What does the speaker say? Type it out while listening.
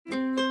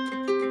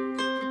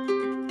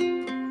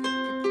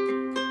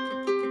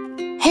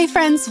Hey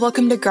friends,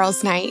 welcome to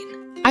Girls Night.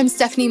 I'm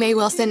Stephanie Mae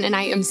Wilson and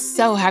I am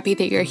so happy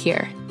that you're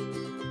here.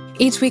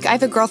 Each week I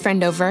have a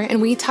girlfriend over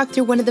and we talk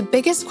through one of the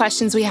biggest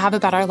questions we have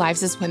about our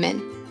lives as women.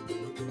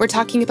 We're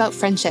talking about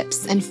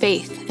friendships and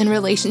faith and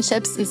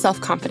relationships and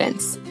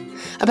self-confidence,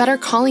 about our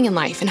calling in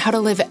life and how to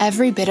live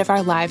every bit of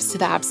our lives to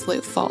the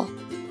absolute full.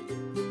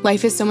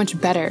 Life is so much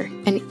better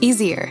and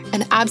easier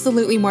and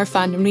absolutely more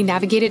fun when we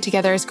navigate it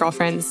together as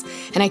girlfriends,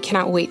 and I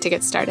cannot wait to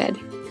get started.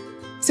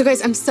 So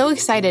guys, I'm so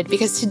excited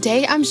because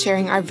today I'm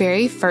sharing our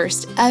very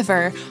first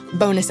ever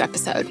bonus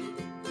episode.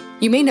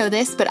 You may know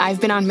this, but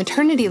I've been on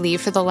maternity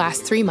leave for the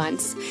last 3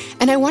 months,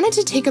 and I wanted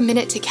to take a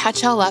minute to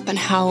catch all up on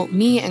how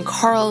me and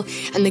Carl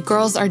and the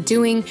girls are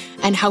doing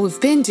and how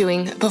we've been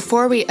doing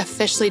before we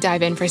officially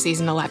dive in for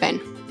season 11.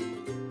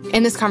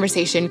 In this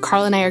conversation,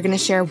 Carl and I are going to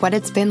share what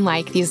it's been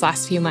like these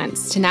last few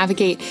months to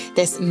navigate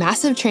this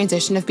massive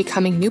transition of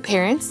becoming new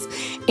parents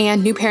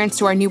and new parents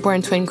to our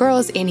newborn twin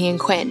girls, Annie and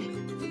Quinn.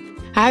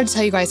 I have to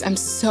tell you guys, I'm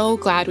so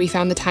glad we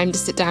found the time to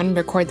sit down and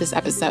record this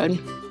episode.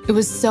 It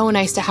was so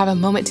nice to have a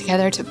moment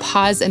together to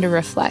pause and to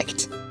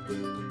reflect.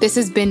 This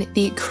has been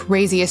the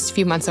craziest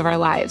few months of our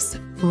lives.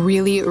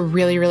 Really,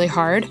 really, really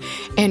hard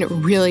and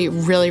really,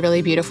 really,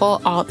 really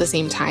beautiful all at the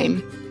same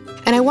time.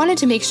 And I wanted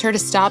to make sure to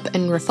stop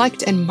and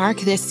reflect and mark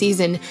this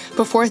season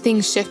before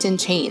things shift and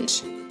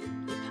change.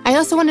 I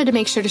also wanted to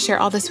make sure to share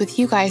all this with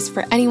you guys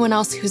for anyone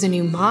else who's a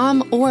new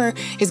mom or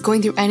is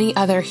going through any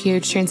other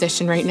huge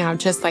transition right now,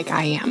 just like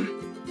I am.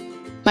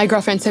 My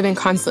girlfriends have been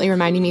constantly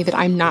reminding me that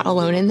I'm not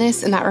alone in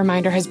this, and that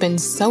reminder has been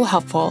so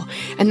helpful,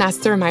 and that's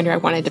the reminder I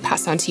wanted to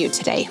pass on to you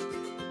today.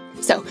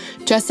 So,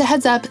 just a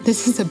heads up,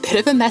 this is a bit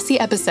of a messy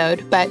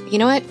episode, but you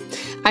know what?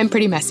 I'm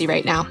pretty messy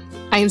right now.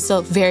 I am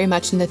still very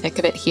much in the thick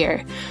of it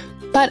here,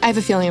 but I have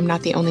a feeling I'm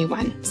not the only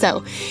one.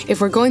 So,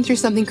 if we're going through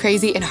something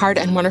crazy and hard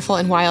and wonderful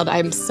and wild,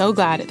 I'm so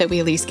glad that we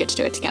at least get to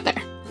do it together.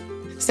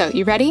 So,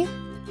 you ready?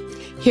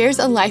 Here's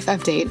a life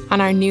update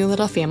on our new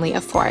little family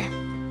of 4.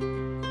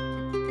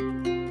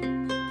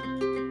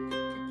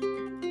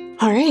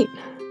 All right,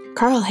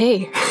 Carl,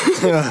 hey.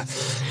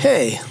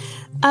 Hey.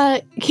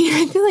 I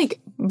feel like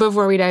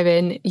before we dive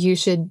in, you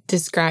should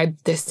describe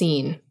the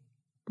scene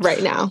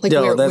right now. Like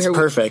that's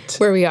perfect.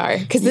 Where we are,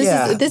 because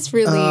this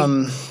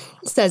really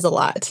says a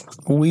lot.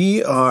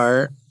 We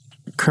are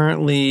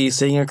currently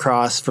sitting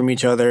across from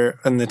each other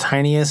on the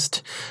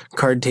tiniest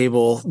card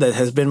table that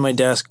has been my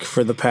desk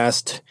for the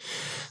past,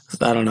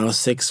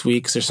 6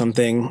 weeks or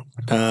something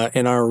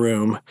in our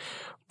room.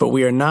 But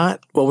we are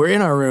not, we're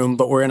in our room,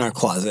 but we're in our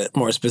closet,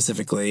 more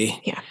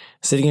specifically. Yeah.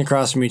 Sitting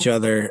across from each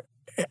other.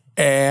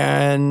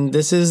 And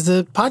this is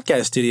the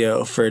podcast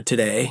studio for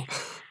today.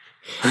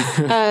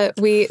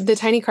 The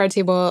tiny card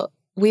table,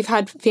 we've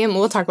had family,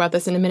 we'll talk about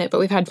this in a minute,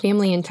 but we've had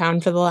family in town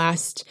for the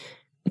last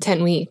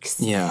 10 weeks.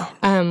 Yeah.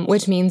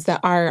 Which means that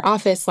our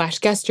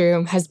office/guest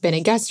room has been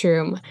a guest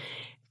room.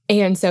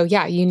 And so,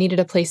 you needed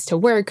a place to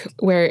work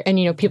where,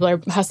 people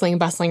are hustling and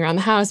bustling around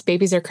the house,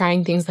 babies are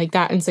crying, things like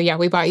that. And so,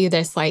 we bought you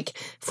this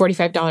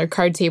 $45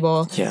 card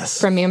table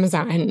from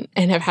Amazon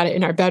and have had it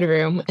in our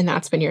bedroom, and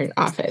that's been your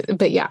office.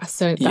 But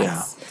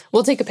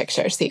we'll take a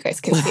picture so you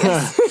guys can see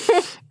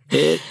us.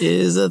 It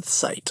is a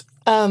sight.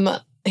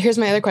 Here's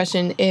my other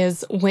question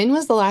is, when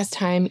was the last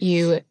time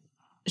you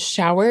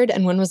showered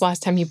and when was the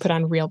last time you put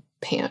on real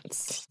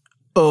pants?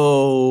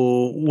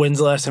 Oh, when's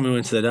the last time we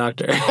went to the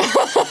doctor?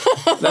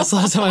 That's the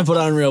last time I put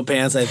on real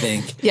pants, I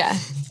think. Yeah.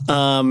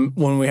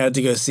 When we had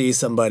to go see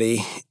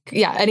somebody.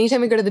 Yeah,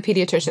 anytime we go to the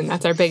pediatrician,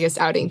 that's our biggest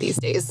outing these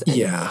days.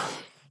 Yeah.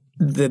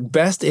 The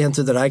best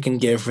answer that I can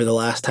give for the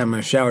last time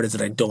I showered is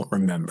that I don't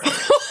remember.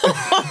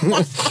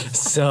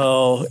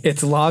 So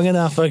it's long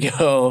enough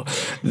ago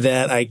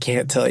that I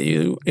can't tell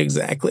you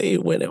exactly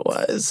when it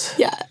was.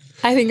 Yeah,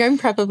 I think I'm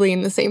probably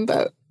in the same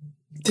boat.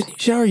 Didn't you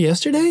shower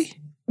yesterday?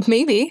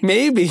 Maybe.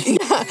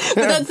 Yeah,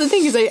 but that's the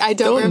thing is I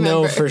don't remember.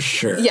 Know for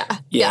sure.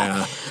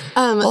 Yeah.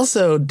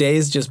 Also,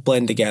 days just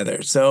blend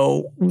together.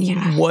 So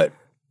what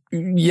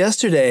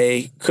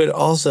yesterday could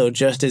also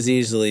just as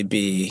easily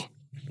be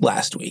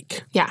last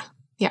week. Yeah.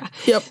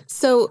 Yep.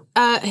 So,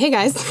 hey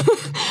guys,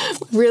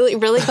 really,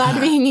 really glad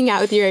to be hanging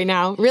out with you right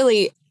now.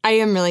 Really, I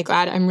am really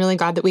glad. I'm really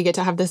glad that we get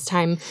to have this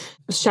time.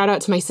 Shout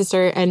out to my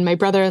sister and my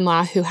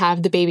brother-in-law who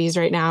have the babies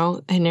right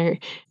now and are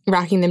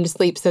rocking them to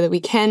sleep so that we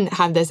can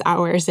have this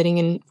hour sitting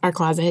in our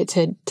closet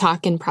to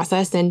talk and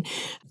process. And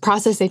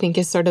process, I think,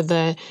 is sort of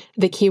the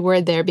key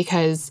word there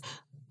because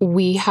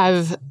we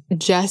have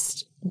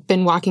just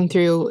been walking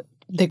through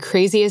the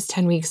craziest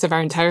 10 weeks of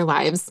our entire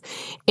lives.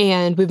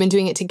 And we've been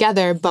doing it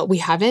together, but we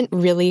haven't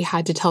really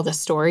had to tell the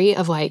story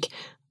of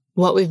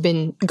what we've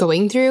been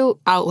going through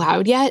out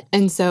loud yet.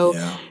 And so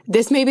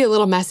this may be a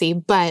little messy,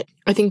 but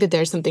I think that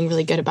there's something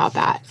really good about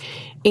that.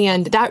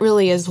 And that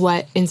really is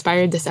what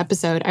inspired this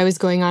episode. I was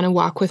going on a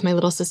walk with my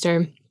little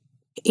sister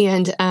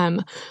and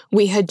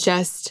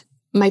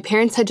my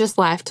parents had just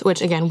left,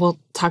 which again, we'll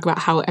talk about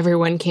how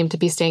everyone came to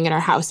be staying at our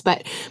house,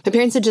 but my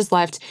parents had just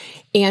left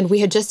and we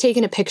had just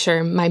taken a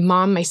picture. My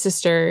mom, my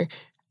sister,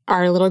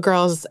 our little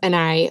girls and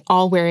I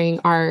all wearing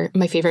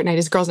my favorite night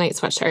is girls' night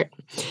sweatshirt.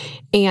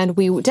 And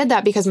we did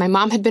that because my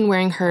mom had been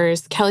wearing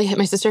hers, Kelly,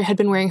 my sister, had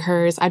been wearing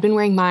hers, I'd been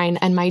wearing mine,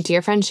 and my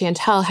dear friend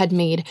Chantel had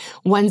made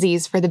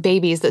onesies for the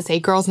babies that say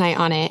girls' night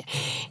on it.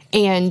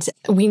 And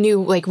we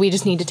knew, like, we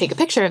just need to take a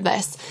picture of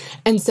this.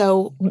 And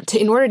so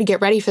in order to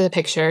get ready for the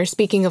picture,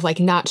 speaking of, like,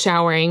 not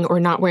showering or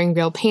not wearing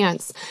real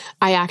pants,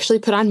 I actually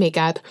put on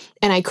makeup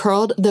and I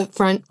curled the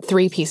front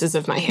 3 pieces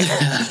of my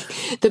hair.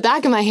 The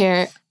back of my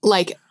hair,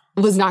 like,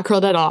 was not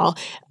curled at all,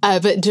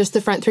 but just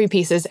the front 3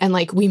 pieces. And,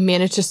 like, we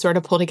managed to sort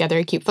of pull together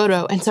a cute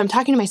photo. And so I'm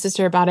talking to my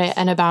sister about it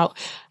and about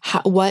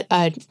what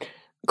a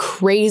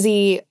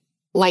crazy,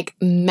 like,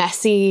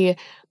 messy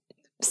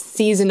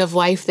season of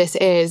life this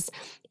is.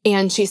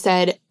 And she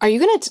said, are you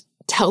going to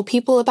tell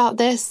people about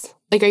this?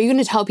 Like, are you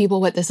going to tell people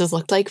what this has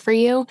looked like for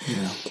you?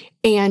 Yeah.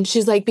 And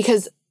she's like,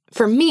 because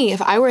for me, if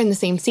I were in the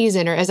same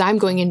season, or as I'm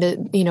going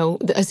into, you know,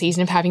 a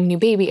season of having a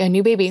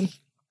new baby,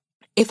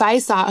 if I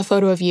saw a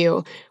photo of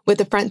you with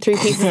the front 3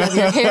 pieces of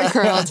your hair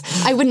curled,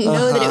 I wouldn't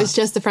know that it was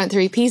just the front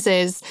 3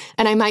 pieces,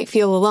 and I might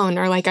feel alone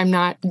or like I'm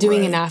not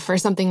doing enough or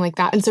something like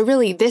that. And so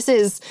really,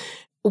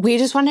 we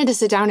just wanted to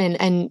sit down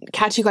and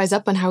catch you guys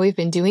up on how we've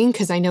been doing,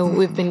 because I know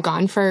we've been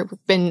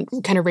been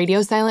kind of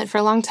radio silent for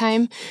a long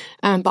time,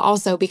 but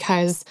also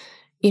because,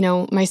 you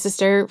know, my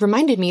sister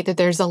reminded me that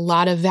there's a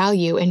lot of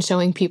value in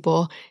showing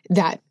people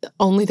that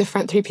only the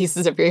front 3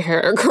 pieces of your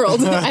hair are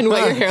curled and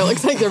what your hair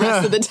looks like the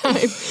rest of the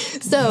time.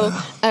 So,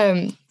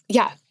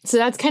 so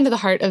that's kind of the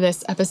heart of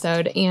this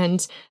episode.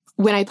 And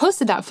when I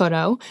posted that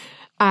photo,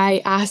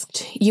 I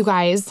asked you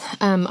guys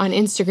on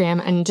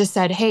Instagram and just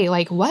said, hey,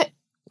 like, what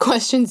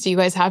questions do you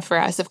guys have for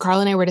us? If Carl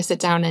and I were to sit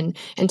down and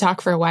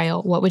talk for a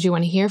while, what would you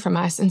want to hear from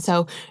us? And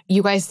so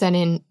you guys sent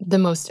in the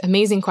most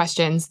amazing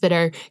questions that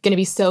are going to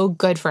be so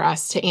good for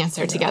us to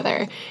answer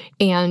together.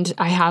 And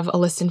I have a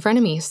list in front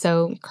of me.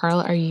 So Carl,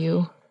 are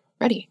you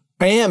ready?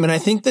 I am. And I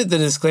think that the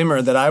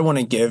disclaimer that I want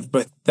to give,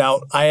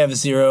 I have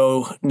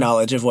zero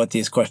knowledge of what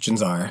these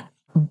questions are.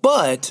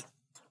 But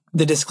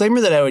the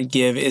disclaimer that I would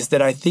give is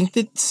that I think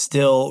that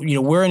still, you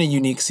know, we're in a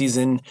unique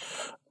season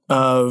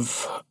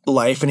of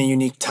life, in a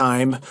unique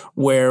time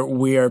where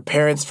we are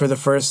parents for the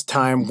first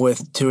time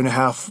with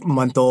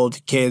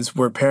 2.5-month-old kids.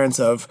 We're parents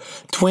of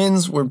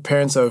twins. We're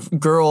parents of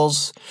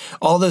girls.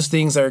 All those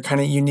things are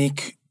kind of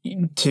unique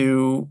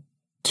to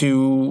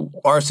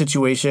our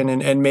situation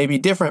and maybe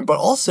different. But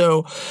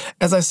also,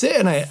 as I sit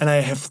and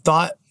I have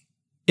thought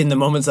in the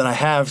moments that I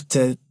have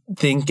to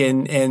think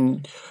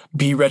and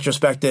be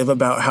retrospective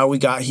about how we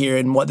got here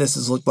and what this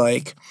has looked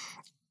like,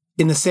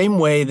 in the same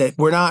way that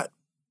we're not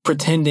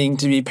pretending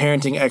to be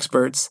parenting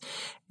experts.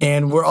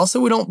 And we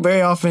don't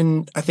very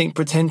often, I think,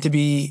 pretend to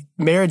be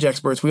marriage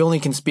experts. We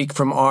only can speak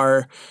from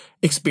our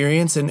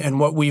experience and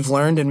what we've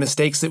learned and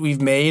mistakes that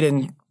we've made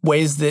and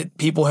ways that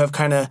people have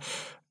kind of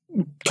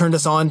turned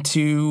us on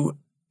to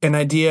an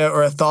idea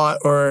or a thought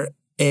or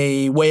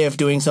a way of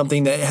doing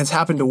something that has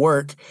happened to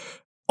work.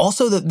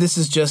 Also, that this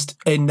is just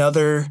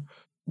another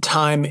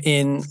time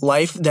in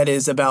life that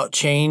is about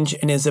change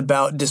and is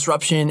about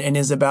disruption and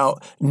is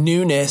about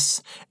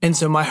newness. And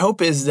so my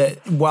hope is that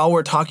while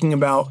we're talking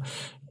about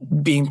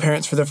being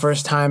parents for the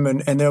first time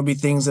and there'll be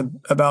things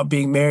about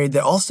being married,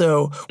 that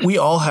also we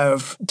all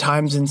have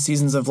times and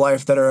seasons of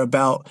life that are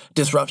about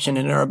disruption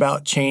and are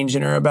about change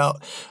and are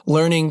about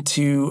learning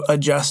to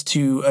adjust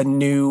to a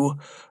new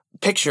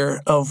picture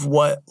of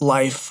what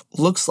life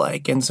looks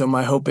like. And so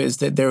my hope is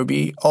that there will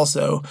be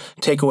also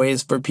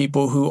takeaways for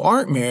people who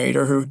aren't married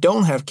or who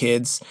don't have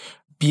kids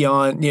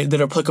beyond,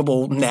 that are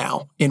applicable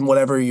now in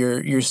whatever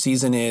your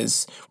season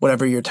is,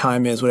 whatever your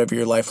time is, whatever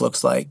your life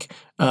looks like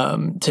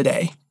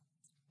today.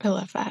 I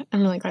love that.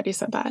 I'm really glad you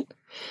said that.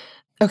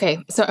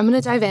 Okay, so I'm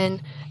going to dive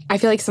in. I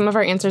feel like some of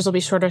our answers will be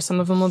shorter, some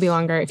of them will be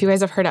longer. If you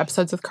guys have heard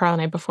episodes with Carl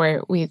and I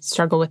before, we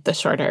struggle with the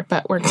shorter,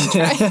 but we're going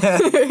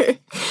to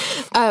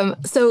try.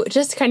 So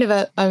just kind of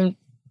a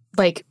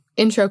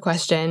intro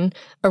question.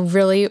 A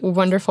really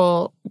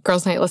wonderful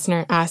Girls' Night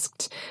listener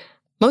asked,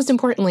 most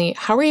importantly,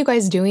 how are you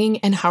guys doing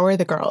and how are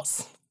the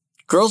girls?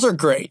 Girls are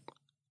great.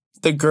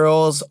 The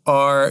girls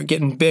are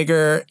getting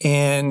bigger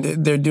and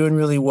they're doing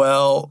really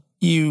well.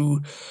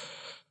 You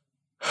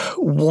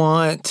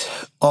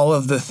want all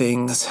of the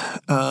things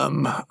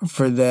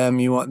for them.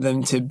 You want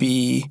them to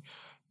be,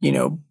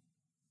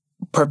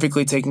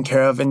 perfectly taken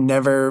care of and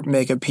never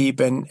make a peep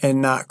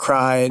and not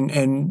cry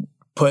and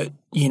put,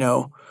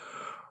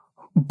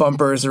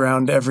 bumpers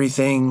around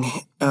everything,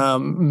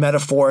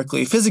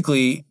 metaphorically,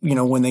 physically,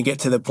 when they get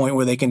to the point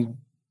where they can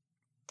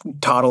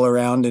toddle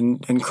around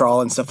and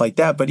crawl and stuff like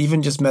that. But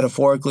even just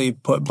metaphorically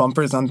put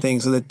bumpers on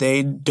things so that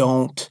they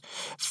don't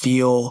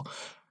feel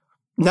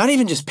not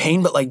even just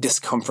pain, but like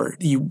discomfort.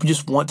 You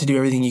just want to do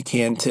everything you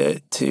can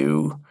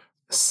to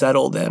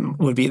settle them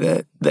would be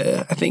the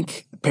I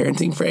think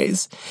parenting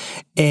phrase.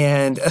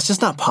 And that's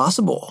just not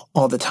possible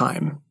all the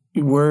time.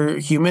 We're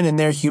human and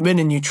they're human,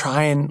 and you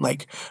try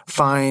and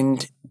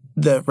find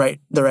the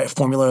right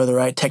formula or the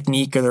right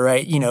technique or the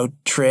right,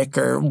 trick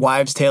or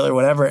wives' tale or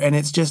whatever. And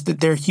it's just that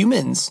they're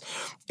humans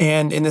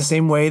And in the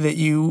same way that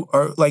you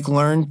are like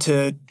learn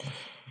to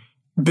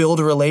build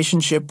a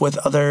relationship with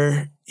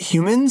other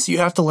humans, you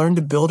have to learn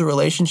to build a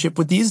relationship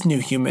with these new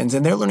humans,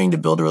 and they're learning to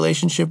build a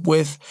relationship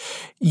with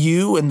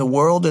you and the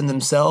world and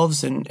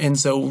themselves. And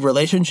so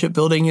relationship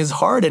building is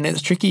hard and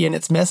it's tricky and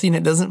it's messy and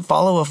it doesn't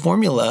follow a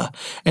formula.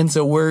 And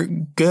so we're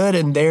good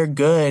and they're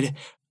good,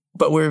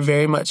 but we're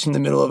very much in the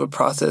middle of a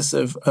process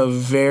of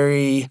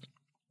very,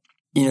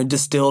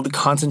 distilled,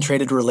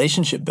 concentrated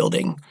relationship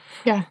building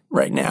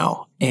right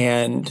now.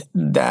 And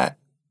that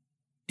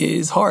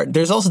is hard.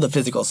 There's also the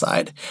physical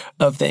side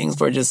of things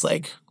where just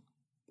like,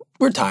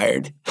 we're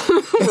tired.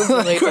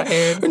 Really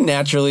tired. We're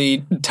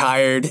naturally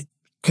tired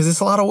because it's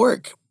a lot of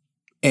work.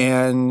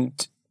 And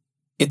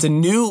it's a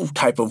new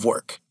type of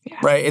work,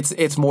 right?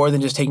 It's more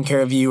than just taking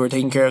care of you or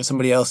taking care of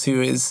somebody else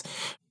who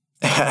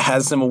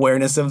has some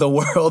awareness of the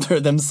world or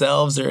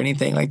themselves or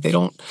anything. Like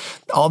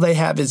all they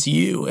have is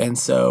you. And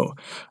so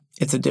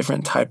it's a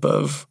different type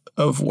of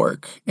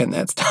work, and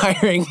that's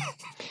tiring.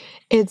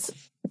 It's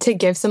to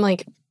give some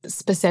like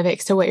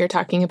specifics to what you're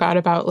talking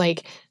about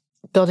like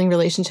building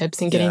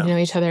relationships and getting to know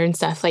each other and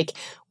stuff. Like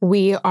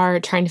we are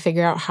trying to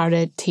figure out how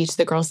to teach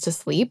the girls to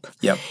sleep.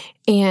 Yep.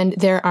 And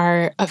there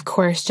are, of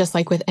course, just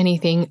like with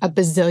anything, a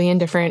bazillion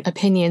different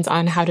opinions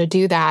on how to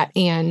do that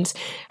and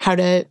how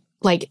to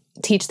like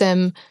teach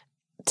them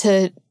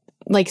to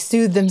like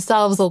soothe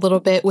themselves a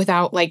little bit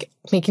without like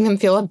making them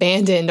feel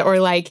abandoned, or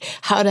like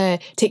how to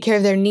take care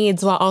of their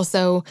needs while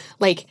also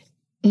like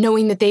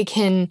knowing that they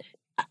can,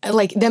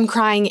 like them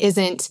crying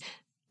isn't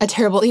a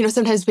terrible,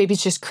 sometimes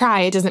babies just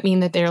cry. It doesn't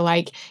mean that they're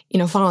like,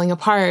 falling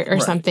apart or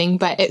something,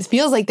 but it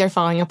feels like they're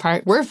falling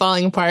apart. We're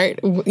falling apart,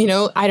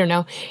 I don't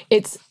know.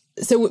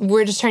 So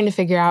we're just trying to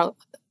figure out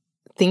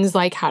things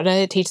like how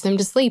to teach them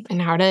to sleep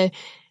and how to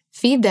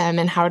feed them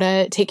and how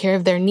to take care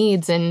of their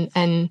needs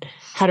and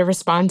how to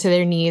respond to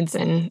their needs.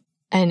 And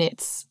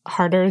it's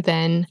harder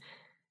than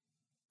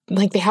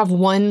like they have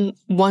one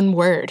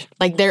word,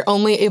 like they're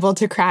only able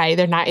to cry.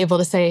 They're not able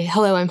to say,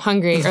 hello, I'm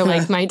hungry, or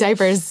like my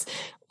diaper's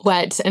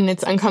wet and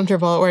it's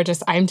uncomfortable, or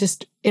just I'm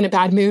just in a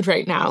bad mood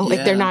right now.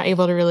 Like they're not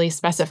able to really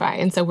specify.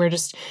 And so we're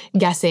just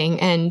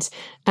guessing. And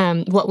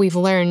what we've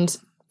learned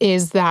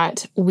is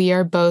that we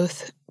are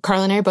both,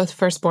 Carl and I are both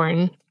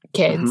firstborn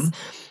kids. Mm-hmm.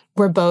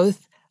 We're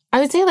both, I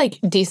would say like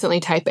decently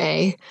type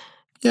A.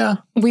 Yeah.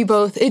 We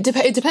both, it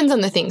depends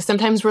on the thing.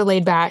 Sometimes we're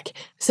laid back.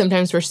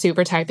 Sometimes we're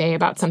super type A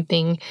about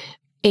something.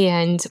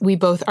 And we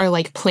both are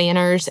like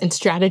planners and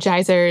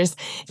strategizers.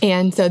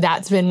 And so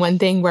that's been one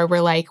thing where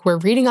we're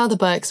reading all the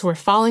books, we're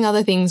following all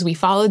the things. We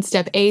followed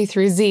step A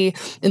through Z,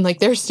 and like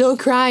they're still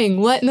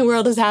crying. What in the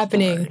world is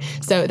happening? Right.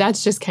 So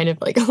that's just kind of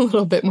like a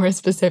little bit more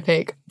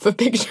specific of a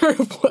picture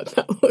of what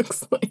that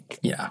looks like.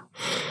 Yeah.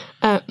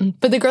 But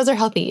the girls are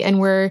healthy, and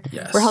we're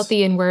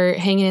healthy, and we're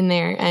hanging in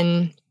there.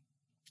 And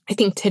I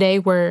think today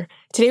we're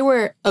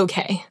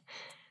okay.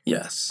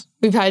 Yes.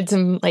 We've had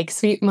some like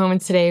sweet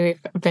moments today.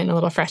 We've been a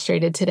little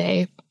frustrated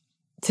today.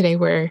 Today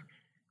we're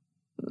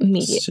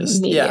medium.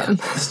 Yeah,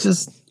 it's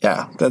just,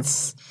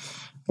 that's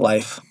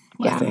life,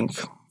 I think.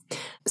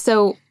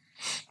 So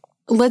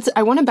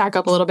I want to back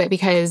up a little bit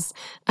because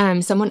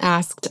someone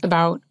asked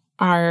about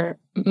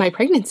my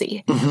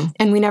pregnancy,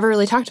 and we never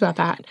really talked about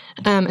that.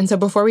 And so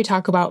before we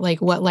talk about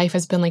like what life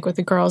has been like with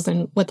the girls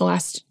and what the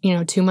last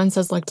 2 months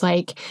has looked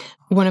like,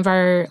 one of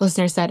our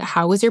listeners said,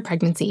 how was your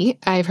pregnancy?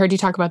 I've heard you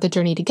talk about the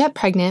journey to get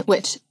pregnant,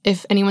 which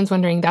if anyone's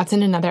wondering, that's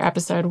in another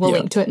episode. We'll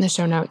link to it in the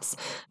show notes.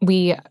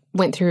 We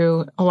went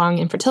through a long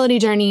infertility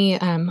journey,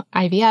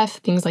 IVF,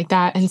 things like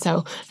that. And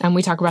so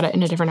we talk about it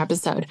in a different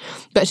episode.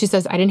 But she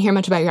says, I didn't hear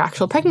much about your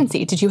actual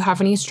pregnancy. Did you have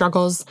any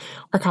struggles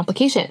or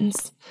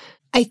complications?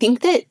 I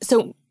think that,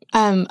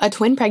 a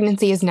twin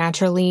pregnancy is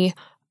naturally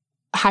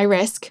high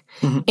risk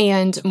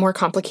and more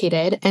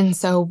complicated. And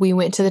so we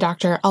went to the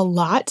doctor a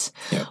lot,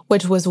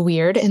 which was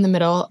weird in the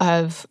middle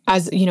of,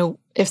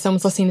 if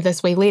someone's listening to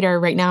this way later,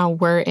 right now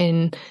we're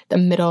in the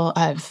middle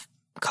of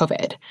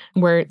COVID,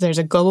 where there's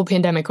a global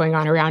pandemic going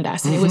on around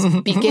us. And it was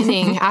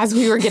beginning as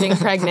we were getting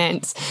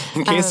pregnant.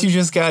 In case you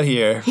just got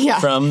here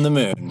from the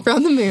moon.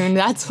 From the moon.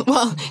 That's,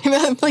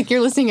 like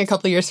you're listening a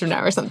couple years from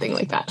now or something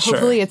like that. Sure.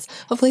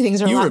 Hopefully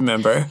things are You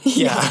remember.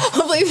 Yeah.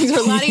 Hopefully things are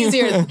a lot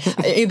easier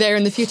there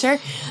in the future.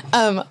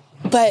 We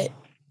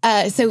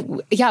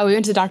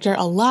went to the doctor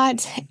a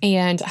lot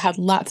and had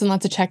lots and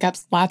lots of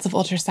checkups, lots of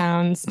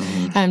ultrasounds,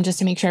 just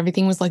to make sure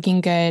everything was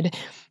looking good.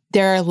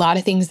 There are a lot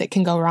of things that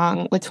can go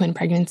wrong with twin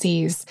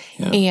pregnancies.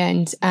 Yeah.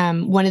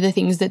 And one of the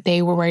things that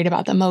they were worried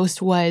about the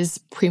most was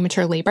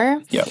premature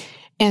labor. Yeah.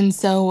 And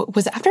so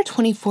was it after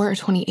 24 or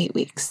 28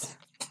 weeks?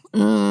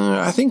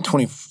 I think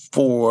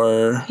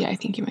 24. Yeah, I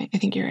think you're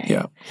right.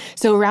 Yeah.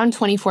 So around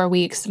 24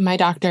 weeks, my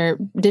doctor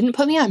didn't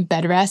put me on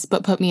bed rest,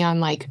 but put me on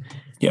like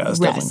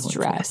rest.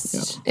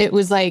 Yeah. It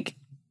was like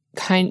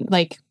kind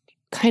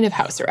of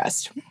house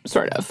arrest,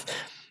 sort of.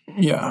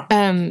 Yeah.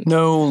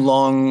 No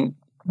long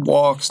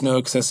walks, no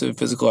excessive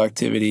physical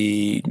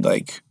activity,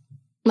 like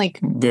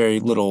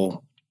very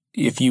little.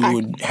 If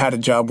you had a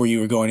job where you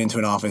were going into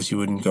an office, you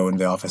wouldn't go into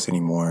the office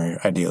anymore,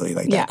 ideally,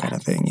 that kind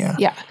of thing. Yeah.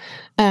 Yeah.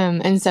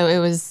 And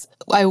so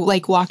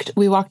we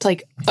walked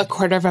like a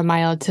quarter of a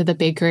mile to the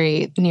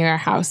bakery near our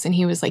house. And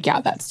he was like,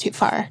 yeah, that's too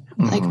far.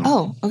 Like,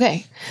 oh,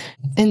 okay.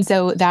 And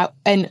so that,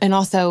 and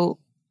also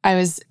I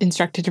was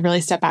instructed to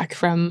really step back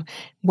from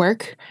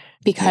work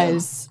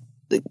because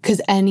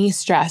any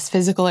stress,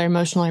 physical or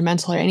emotional or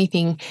mental or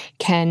anything,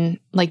 can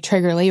like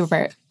trigger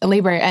labor.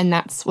 And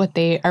that's what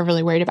they are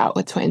really worried about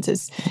with twins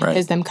is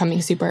them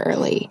coming super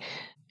early.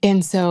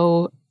 And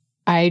so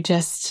I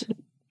just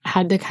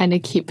had to kind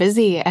of keep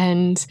busy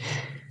and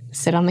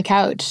sit on the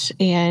couch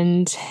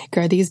and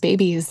grow these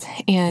babies.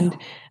 And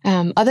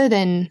other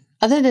than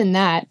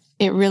that,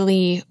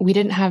 we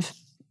didn't have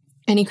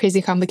any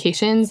crazy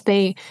complications.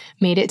 They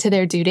made it to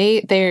their due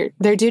date. Their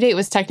due date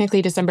was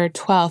technically December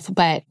 12th,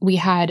 but we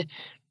had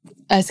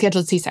a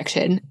scheduled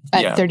C-section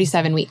at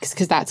 37 weeks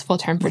because that's full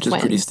term for twins. Which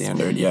is pretty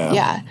standard, yeah.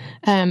 Yeah.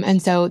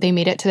 And so they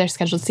made it to their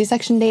scheduled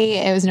C-section date.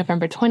 It was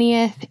November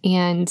 20th,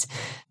 and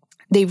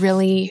they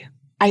really,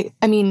 I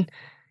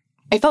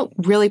felt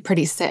really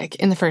pretty sick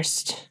in the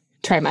first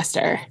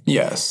trimester.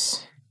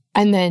 Yes.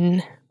 And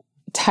then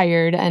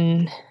tired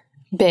and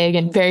big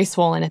and very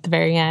swollen at the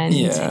very end.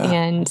 Yeah.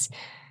 And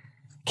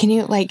can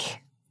you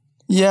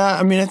Yeah,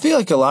 I mean, I feel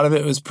like a lot of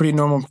it was pretty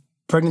normal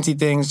pregnancy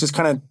things, just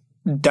kind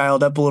of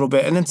dialed up a little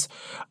bit. And it's,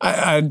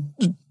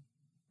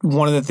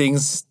 one of the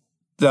things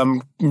that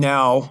I'm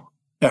now,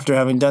 after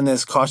having done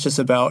this, cautious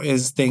about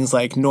is things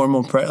like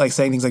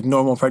saying things like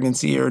normal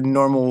pregnancy or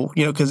normal,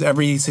 because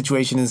every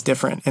situation is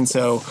different. And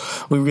so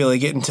we really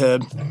get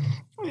into,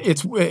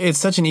 it's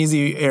such an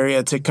easy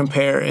area to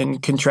compare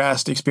and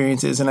contrast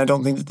experiences. And I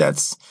don't think that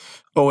that's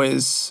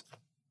always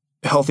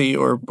healthy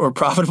or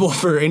profitable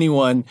for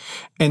anyone.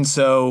 And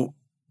so,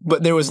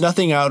 but there was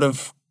nothing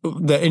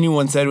that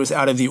anyone said was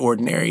out of the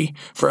ordinary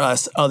for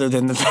us other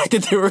than the fact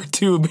that there were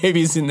two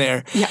babies in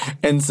there. Yeah.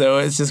 And so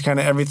it's just kind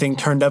of everything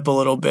turned up a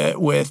little bit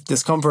with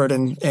discomfort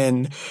and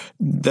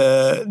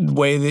the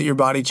way that your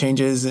body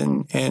changes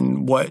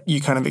and what you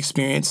kind of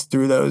experience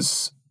through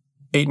those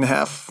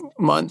 8.5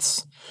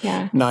 months,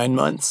 9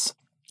 months.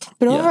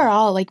 But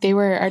overall,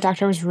 our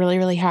doctor was really,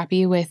 really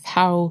happy with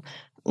how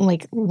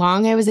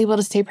long I was able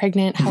to stay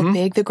pregnant, how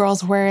big the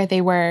girls were.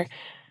 They were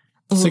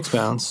 6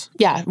 pounds.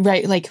 Yeah,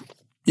 right.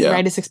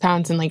 Right at 6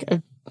 pounds and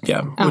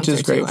which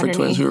is great for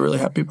twins. We were really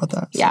happy about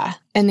that. So. Yeah.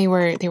 And they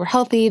were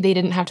healthy. They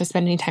didn't have to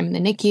spend any time in the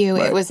NICU.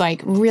 Right. It was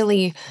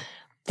really,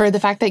 for the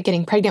fact that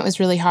getting pregnant was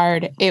really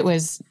hard, it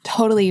was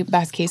totally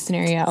best case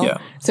scenario. Yeah.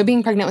 So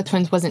being pregnant with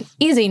twins wasn't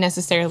easy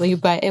necessarily,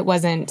 but it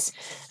wasn't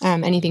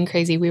anything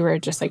crazy. We were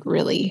just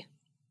really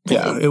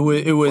it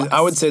was I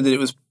would say that it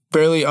was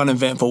fairly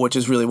uneventful, which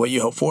is really what you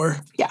hope for.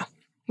 Yeah.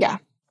 Yeah.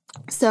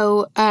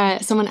 So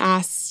someone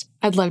asked,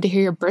 I'd love to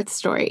hear your birth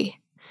story.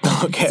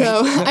 Okay.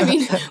 So,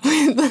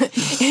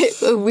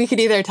 we could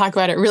either talk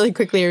about it really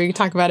quickly or we could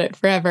talk about it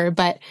forever.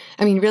 But,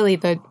 really,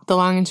 the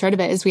long and short of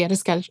it is we had a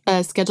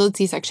scheduled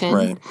C-section.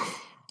 Right.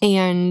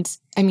 And,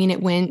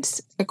 it went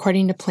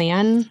according to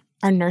plan.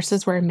 Our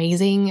nurses were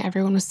amazing.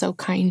 Everyone was so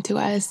kind to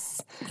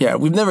us. Yeah,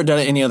 we've never done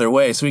it any other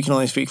way, so we can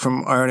only speak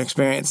from our own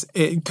experience.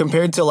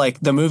 Compared to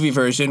the movie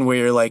version where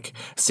you're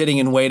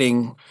sitting and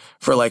waiting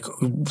for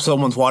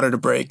someone's water to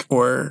break,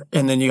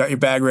 and then you got your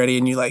bag ready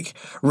and you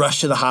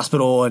rush to the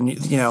hospital, and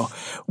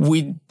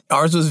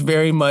ours was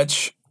very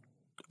much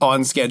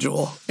on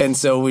schedule. And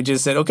so we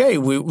just said, okay,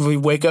 we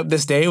wake up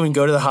this day, we can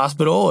go to the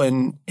hospital,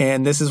 and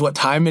this is what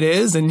time it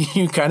is. And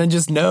you kind of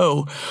just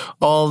know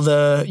all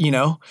the,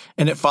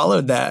 and it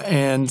followed that.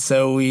 And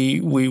so we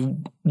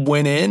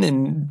went in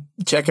and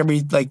check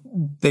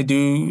they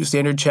do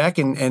standard check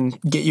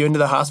and get you into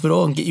the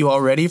hospital and get you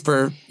all ready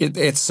for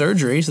it's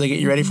surgery. So they get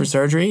you ready for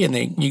surgery and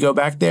you go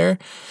back there.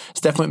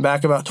 Steph went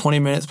back about 20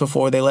 minutes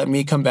before they let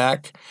me come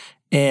back.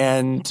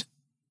 And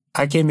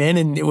I came in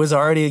and it was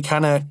already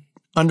kind of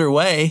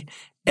underway,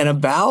 and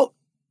about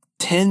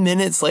 10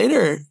 minutes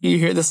later you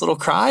hear this little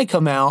cry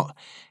come out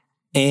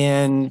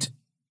and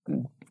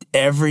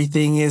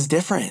everything is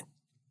different.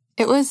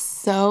 It was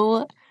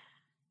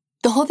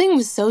the whole thing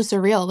was so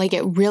surreal.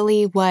 It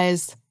really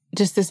was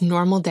just this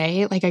normal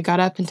day. I got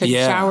up and took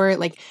a shower.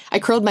 I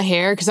curled my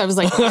hair because I was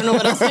I don't know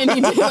what else I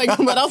need to do.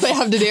 What else I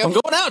have to do? I'm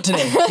going out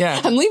today.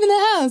 Yeah. I'm leaving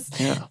the house.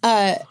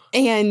 Yeah.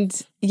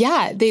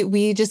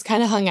 We just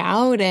kind of hung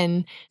out,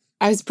 and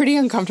I was pretty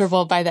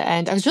uncomfortable by the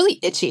end. I was really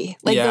itchy.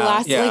 The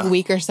last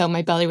week or so,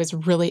 my belly was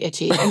really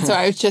itchy. And so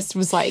I just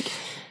was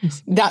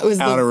that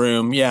was out of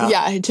room. Yeah.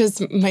 Yeah.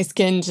 My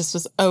skin just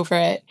was over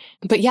it.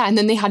 But and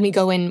then they had me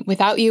go in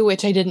without you,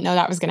 which I didn't know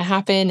that was going to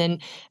happen.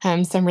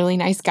 And some really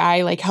nice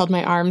guy held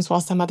my arms while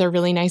some other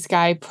really nice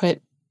guy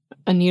put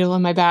a needle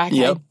in my back.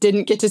 Yep. I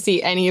didn't get to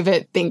see any of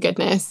it. Thank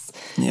goodness.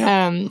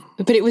 Yeah.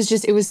 But it was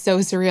so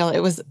surreal.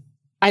 It was,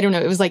 I don't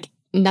know. It was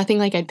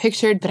nothing I'd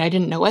pictured, but I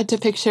didn't know what to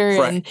picture.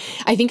 Right. And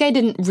I think I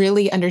didn't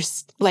really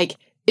understand,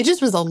 it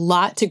just was a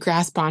lot to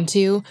grasp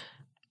onto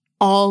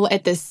all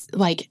at this,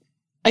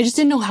 I just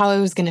didn't know how I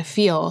was going to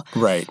feel.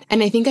 Right.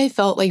 And I think I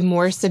felt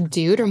more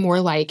subdued or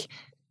more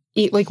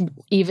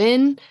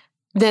even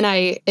than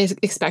I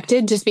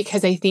expected, just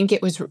because I think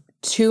it was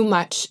too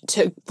much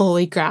to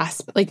fully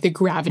grasp like the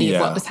gravity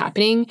of what was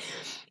happening.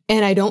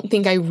 And I don't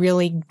think I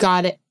really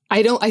got it.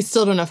 I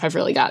still don't know if I've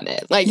really gotten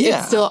it. Like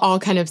it's still all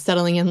kind of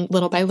settling in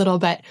little by little.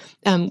 But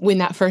when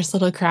that first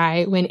little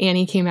cry, when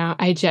Annie came out,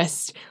 I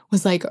just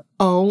was like,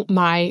 oh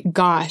my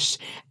gosh.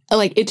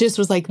 Like it just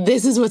was like,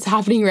 this is what's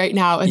happening right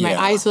now. And my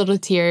eyes filled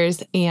with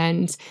tears,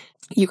 and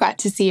you got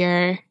to see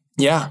her.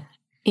 Yeah.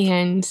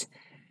 And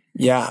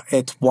yeah,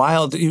 it's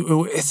wild.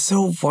 It's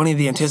so funny,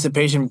 the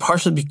anticipation,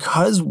 partially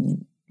because,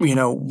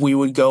 we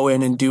would go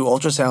in and do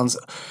ultrasounds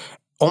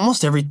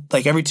almost every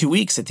 2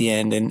 weeks at the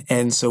end.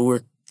 And so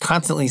we're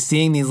constantly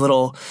seeing these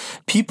little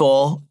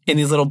people in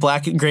these little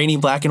grainy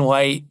black and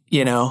white,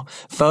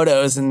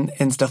 photos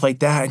and stuff like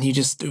that. And you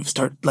just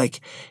start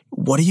like,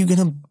 what are you going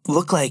to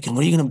look like? And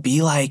what are you going to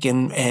be like?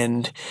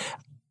 And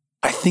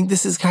I think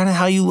this is kind of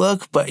how you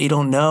look, but you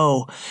don't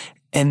know.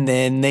 And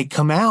then they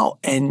come out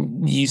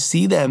and you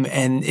see them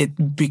and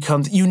it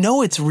becomes,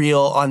 it's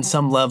real on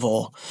some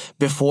level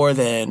before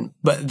then,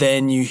 but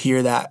then you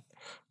hear that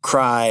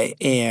cry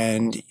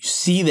and you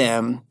see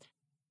them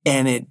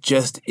and it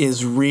just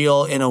is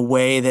real in a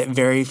way that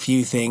very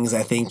few things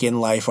I think in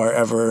life are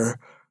ever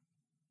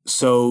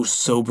so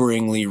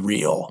soberingly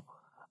real.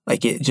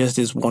 Like it just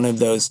is one of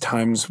those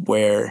times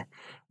where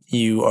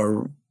you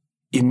are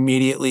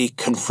immediately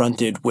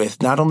confronted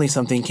with not only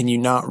something can you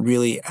not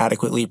really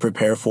adequately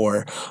prepare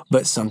for,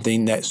 but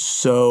something that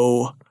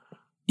so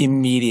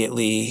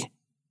immediately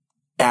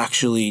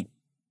actually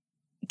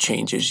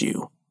changes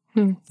you.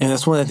 And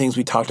that's one of the things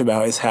we talked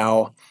about is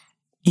how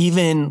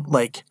even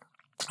like,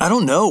 I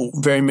don't know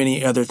very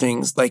many other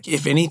things, like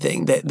if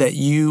anything that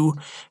you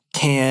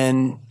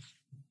can,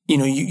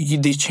 you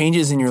these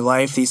changes in your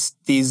life,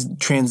 these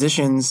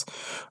transitions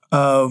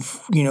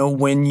of,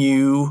 when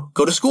you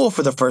go to school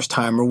for the first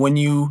time or when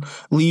you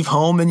leave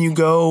home and you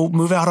go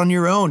move out on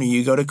your own or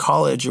you go to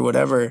college or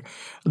whatever,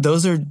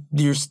 those are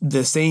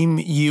the same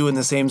you in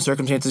the same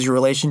circumstances. Your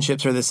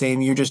relationships are the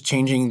same. You're just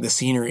changing the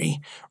scenery,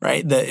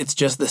 right? It's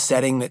just the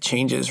setting that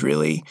changes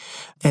really.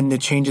 And the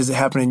changes that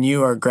happen in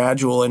you are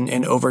gradual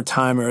and over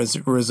time or as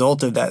a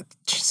result of that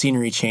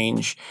scenery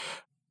change.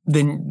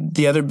 Then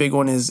the other big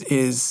one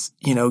is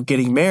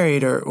getting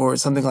married or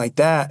something like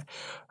that.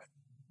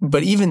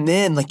 But even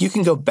then, like you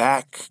can go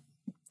back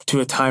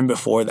to a time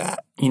before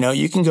that.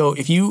 You can go,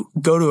 if you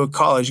go away to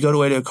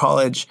a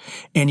college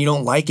and you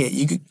don't like it,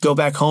 you could go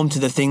back home to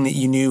the thing that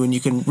you knew and you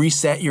can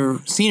reset your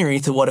scenery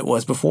to what it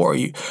was before.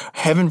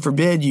 Heaven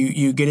forbid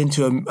you get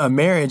into a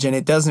marriage and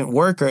it doesn't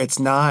work or it's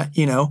not,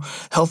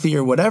 healthy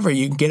or whatever.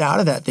 You can get out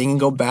of that thing and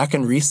go back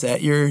and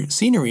reset your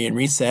scenery and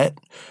reset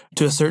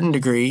to a certain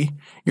degree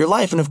your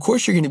life. And of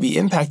course you're going to be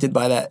impacted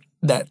by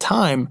that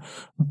time,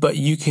 but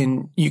you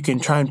can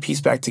try and piece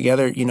back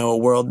together, a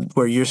world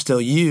where you're still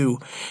you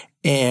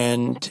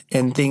and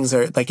things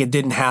are like it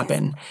didn't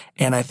happen.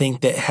 And I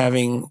think that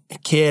having a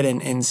kid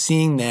and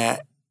seeing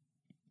that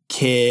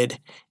kid,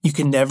 you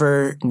can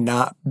never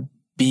not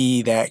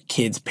be that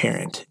kid's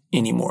parent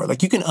anymore.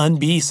 Like you can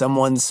unbe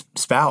someone's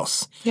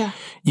spouse. Yeah.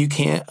 You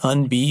can't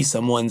unbe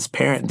someone's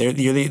parent.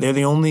 You're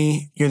the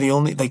only,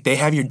 like they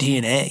have your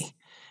DNA.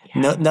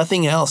 Yeah.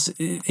 Nothing else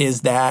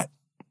is that,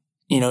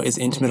 is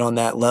intimate on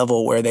that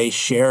level where they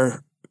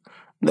share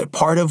that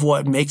part of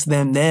what makes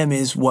them them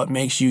is what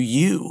makes you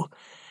you.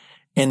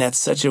 And that's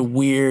such a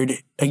weird,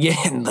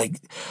 again,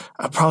 like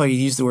I probably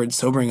use the word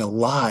sobering a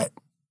lot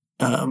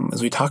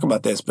as we talk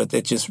about this, but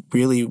it just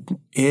really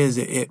is.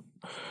 It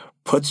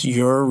puts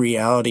your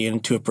reality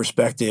into a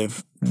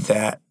perspective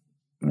that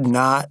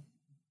not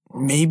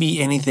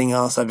maybe anything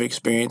else I've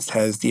experienced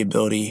has the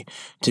ability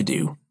to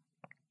do.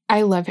 I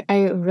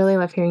really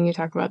love hearing you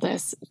talk about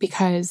this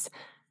because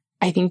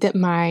I think that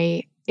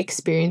my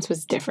experience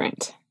was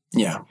different.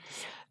 Yeah.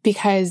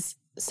 Because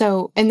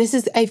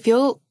I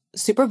feel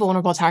super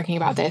vulnerable talking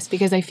about this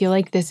because I feel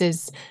like this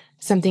is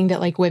something that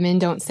like women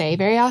don't say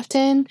very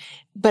often,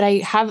 but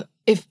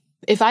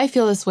if I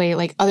feel this way,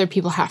 like other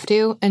people have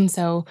to. And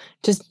so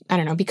just, I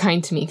don't know, be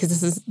kind to me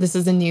because this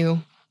is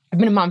I've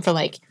been a mom for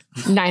like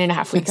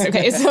 9.5 weeks.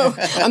 Okay. So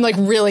I'm like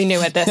really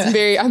new at this.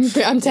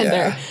 I'm tender.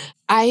 Yeah.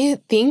 I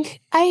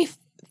think I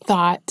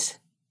thought,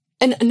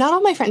 and not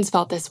all my friends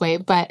felt this way,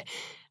 but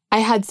I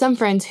had some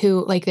friends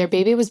who like their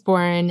baby was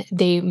born,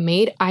 they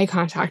made eye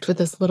contact with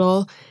this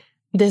little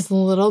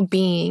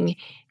being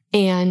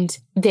and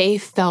they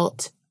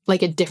felt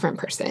like a different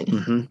person.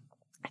 Mm-hmm.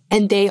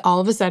 And they all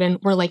of a sudden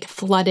were like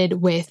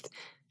flooded with,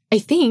 I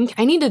think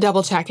I need to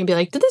double check and be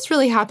like, did this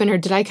really happen or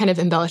did I kind of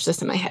embellish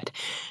this in my head?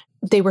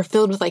 They were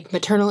filled with like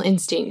maternal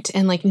instinct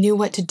and like knew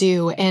what to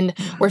do and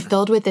were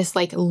filled with this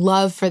like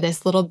love for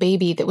this little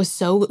baby that was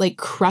so like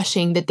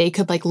crushing that they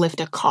could like lift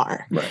a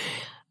car. Right.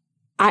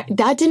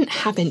 That didn't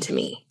happen to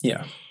me.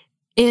 Yeah.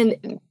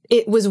 And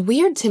it was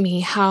weird to me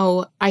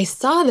how I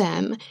saw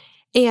them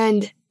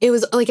and it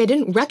was like I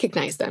didn't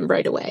recognize them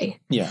right away.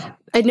 Yeah.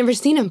 I'd never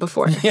seen them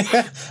before.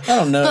 I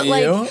don't know but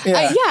you.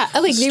 Like,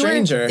 like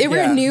stranger. They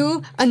were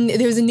new.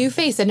 There was a new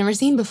face I'd never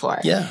seen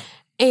before. Yeah.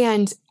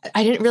 And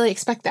I didn't really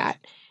expect that.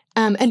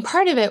 And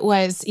part of it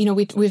was,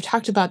 we've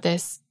talked about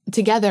this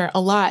together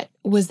a lot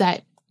was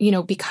that,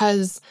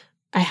 because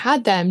I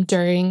had them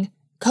during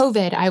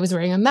COVID, I was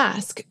wearing a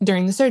mask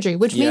during the surgery,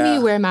 which maybe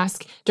you wear a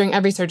mask during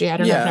every surgery. I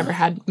don't know. I've never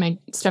had my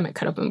stomach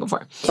cut open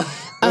before. So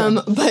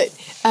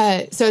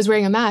I was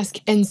wearing a mask.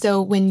 And so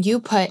when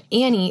you put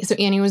Annie, so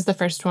Annie was the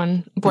first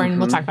one born.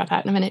 We'll talk about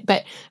that in a minute.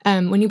 But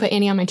when you put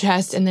Annie on my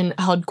chest and then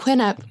held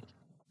Quinn up,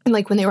 and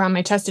like when they were on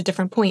my chest at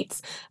different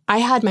points, I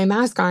had my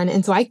mask on.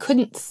 And so I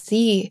couldn't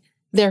see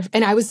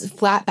and I was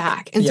flat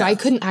back. And so I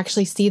couldn't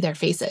actually see their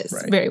faces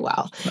very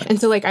well. Right.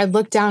 And so like I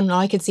looked down and all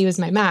I could see was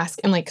my mask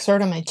and like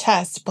sort of my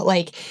chest, but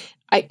like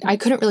I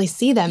couldn't really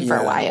see them for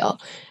a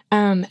while.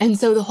 And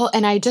so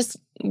I just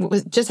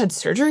had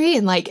surgery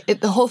and like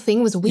the whole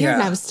thing was weird.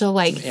 And I was still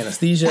like some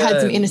anesthesia. Had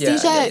some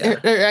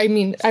anesthesia. Or I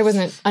mean, I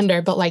wasn't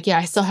under, but like,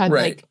 I still had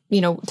like,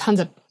 tons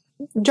of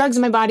drugs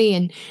in my body.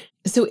 And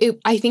so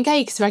I think I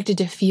expected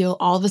to feel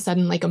all of a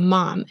sudden like a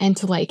mom and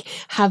to like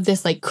have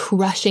this like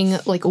crushing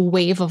like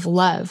wave of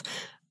love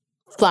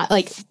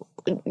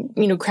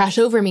crash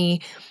over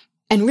me.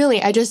 And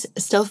really, I just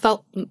still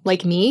felt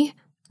like me,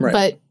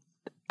 but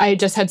I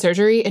just had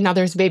surgery and now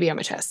there's a baby on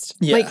my chest.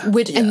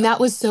 And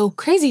that was so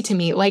crazy to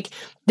me, like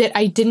that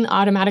I didn't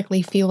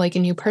automatically feel like a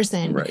new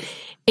person. Right.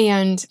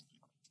 And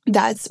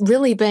that's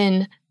really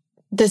been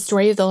the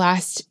story of the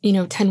last,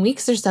 10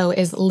 weeks or so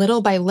is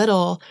little by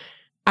little,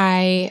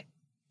 I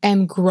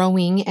am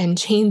growing and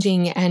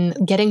changing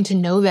and getting to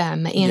know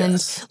them.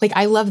 And like,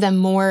 I love them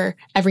more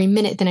every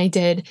minute than I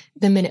did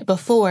the minute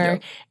before.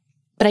 Yep.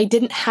 But I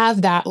didn't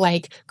have that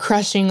like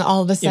crushing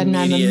all of a sudden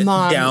immediate I'm a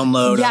mom.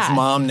 Download of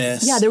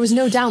momness. Yeah, there was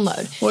no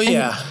download. Well,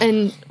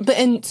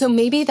 And so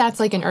maybe that's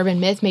like an urban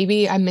myth.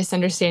 Maybe I'm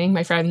misunderstanding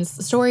my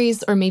friends'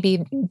 stories, or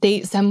maybe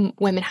some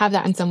women have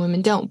that and some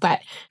women don't.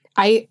 But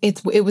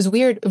it was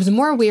weird. It was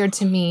more weird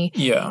to me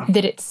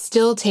that it's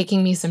still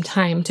taking me some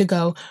time to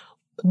go,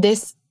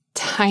 this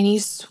tiny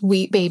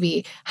sweet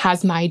baby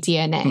has my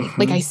DNA.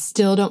 Mm-hmm. Like I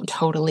still don't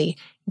totally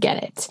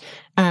get it.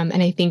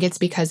 And I think it's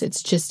because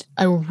it's just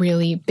a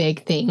really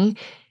big thing.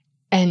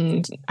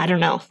 And I don't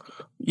know.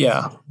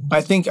 Yeah.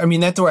 That's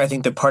where I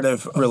think the part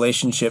of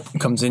relationship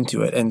comes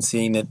into it, and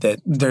seeing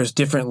that there's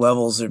different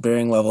levels or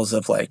varying levels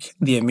of like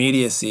the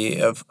immediacy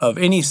of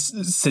any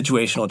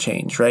situational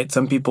change, right?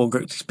 Some people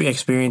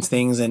experience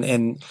things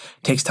and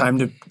takes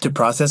time to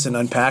process and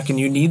unpack, and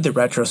you need the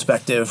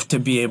retrospective to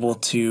be able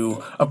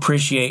to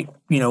appreciate,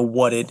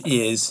 what it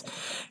is.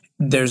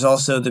 There's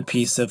also the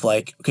piece of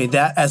like, okay,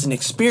 that as an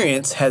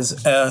experience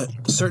has a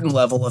certain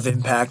level of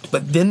impact,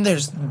 but then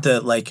there's the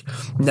like,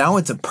 now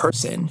it's a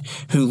person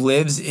who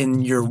lives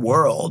in your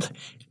world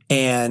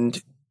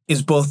and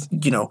is both,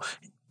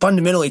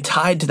 fundamentally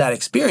tied to that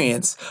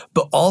experience,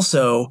 but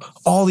also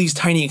all these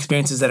tiny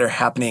experiences that are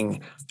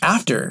happening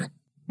after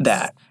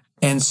that.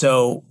 And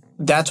so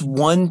that's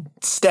one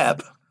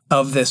step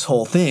of this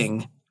whole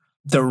thing.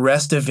 The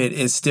rest of it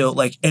is still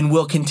like, and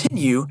will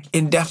continue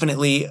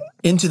indefinitely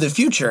into the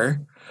future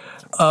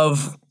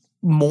of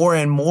more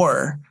and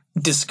more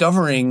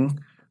discovering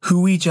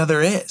who each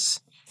other is,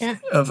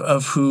 of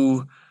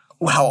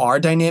how our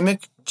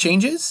dynamic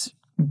changes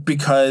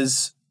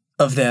because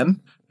of them,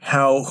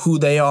 how who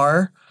they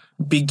are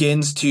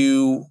begins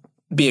to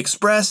be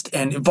expressed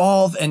and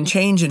evolve and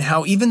change, and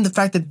how even the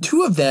fact that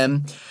two of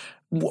them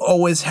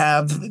always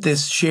have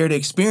this shared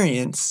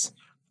experience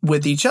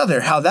with each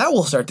other, how that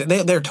will start to,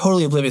 they're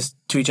totally oblivious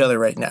to each other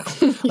right now.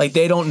 Like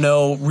they don't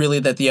know really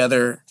that the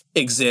other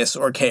exists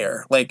or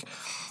care. Like,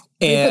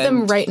 and you put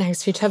them right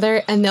next to each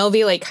other and they'll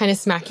be like kind of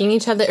smacking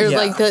each other, or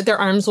like their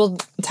arms will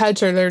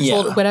touch or their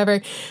shoulder,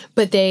 whatever.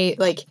 But they're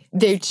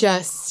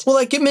just, well,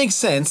 like it makes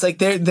sense. Like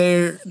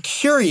they're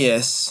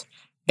curious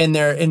and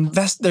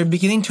they're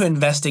beginning to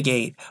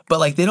investigate,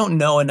 but like they don't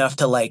know enough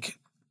to like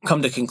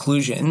come to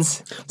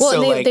conclusions. Well,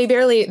 so and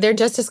they're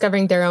just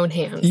discovering their own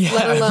hands.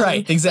 Yeah,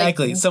 right.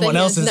 Exactly. Like, someone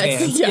else's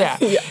hands. Yeah.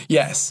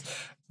 Yes.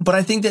 But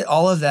I think that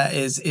all of that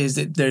is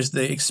that there's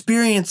the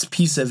experience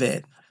piece of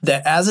it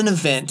that as an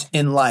event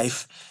in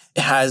life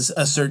has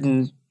a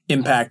certain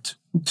impact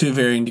to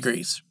varying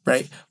degrees,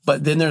 right?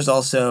 But then there's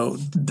also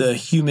the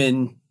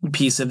human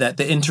piece of that,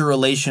 the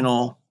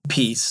interrelational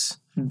piece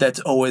that's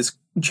always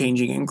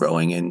changing and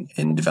growing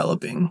and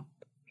developing.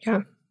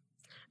 Yeah.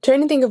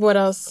 Trying to think of what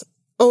else.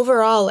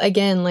 Overall,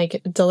 again,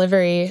 like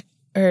delivery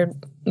or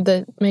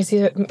my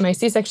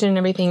C-section and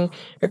everything,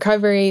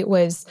 recovery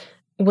was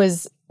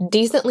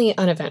decently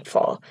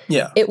uneventful.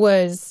 Yeah. It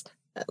was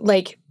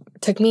like,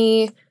 took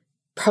me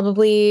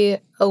probably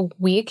a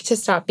week to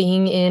stop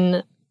being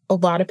in a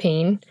lot of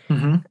pain.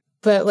 Mm-hmm.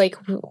 But like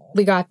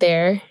we got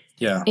there.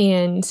 Yeah.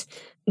 And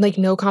like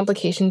no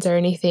complications or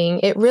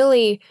anything. It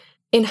really,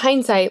 in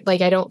hindsight,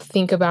 like I don't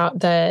think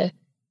about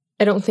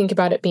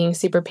it being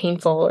super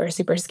painful or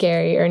super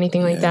scary or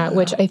anything like that,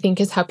 which I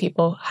think is how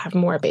people have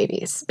more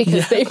babies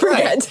because they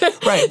forget.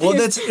 Right. Well,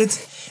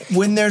 it's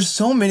when there's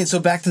so many. So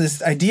back to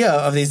this idea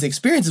of these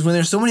experiences, when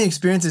there's so many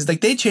experiences, like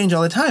they change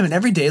all the time and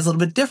every day is a little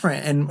bit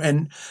different.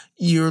 And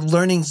you're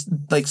learning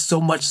like so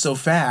much so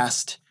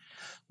fast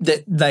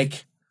that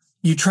like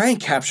you try and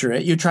capture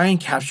it. You try and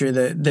capture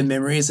the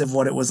memories of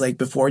what it was like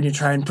before, and you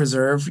try and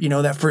preserve,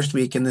 that first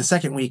week and the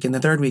second week and the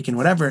third week and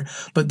whatever.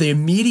 But the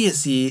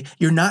immediacy,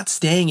 you're not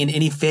staying in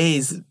any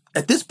phase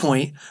at this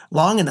point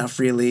long enough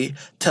really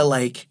to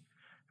like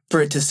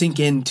for it to sink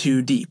in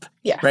too deep.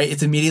 Yeah. Right?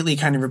 It's immediately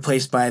kind of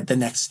replaced by the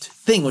next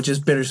thing, which is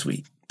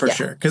bittersweet for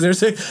sure. Because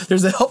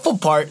there's a helpful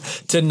part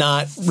to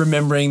not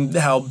remembering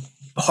how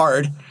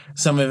hard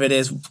some of it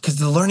is, because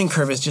the learning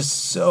curve is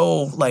just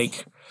so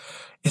like,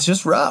 it's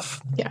just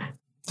rough. Yeah.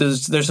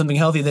 There's something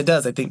healthy that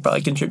does, I think,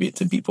 probably contribute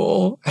to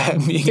people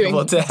being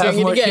able to have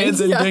more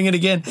kids and doing it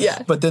again.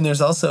 Yeah. But then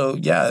there's also,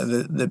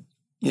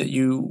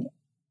 you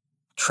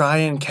try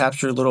and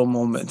capture little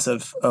moments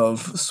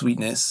of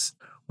sweetness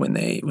when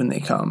they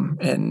come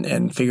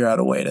and figure out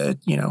a way to,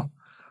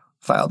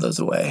 file those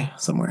away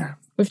somewhere.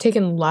 We've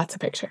taken lots of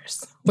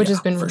pictures, which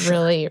has been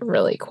really,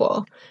 really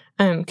cool.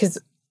 Because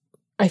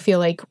I feel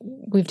like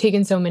we've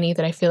taken so many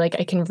that I feel like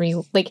I can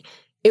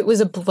it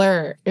was a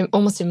blur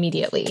almost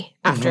immediately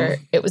after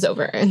it was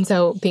over. And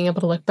so being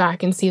able to look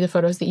back and see the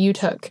photos that you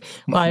took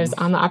while I was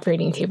on the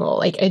operating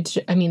table,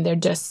 they're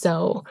just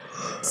so,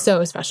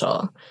 so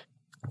special.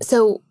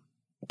 So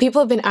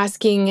people have been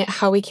asking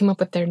how we came up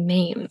with their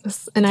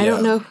names. And I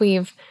don't know if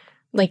we've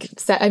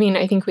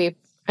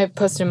I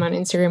posted them on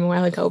Instagram a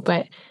while ago,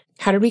 but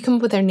how did we come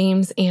up with their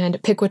names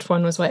and pick which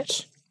one was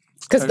which?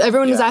 Because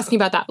everyone was asking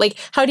about that. Like,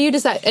 how do you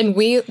decide? And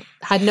we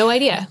had no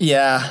idea.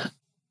 Yeah.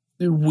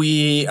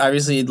 We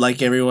obviously,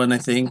 like everyone, I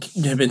think,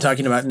 have been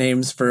talking about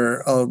names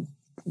for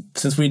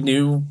since we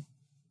knew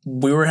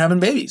we were having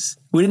babies.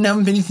 We didn't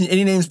have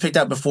any names picked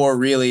out before,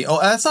 really.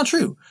 Oh, that's not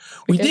true.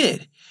 We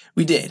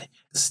did.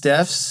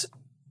 Steph's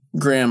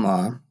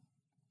grandma,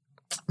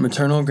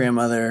 maternal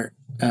grandmother,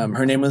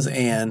 her name was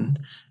Anne,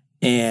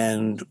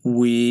 and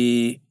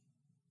we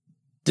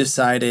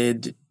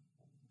decided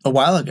a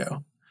while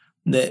ago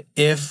that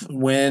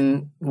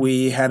when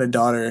we had a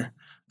daughter,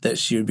 that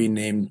she would be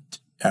named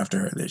after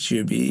her, that she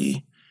would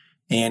be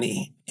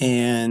Annie.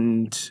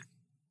 And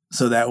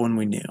so that one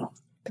we knew.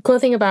 The cool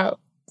thing about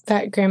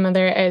that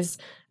grandmother is,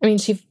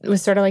 she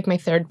was sort of like my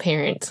third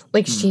parent.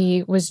 Like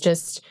she was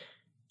just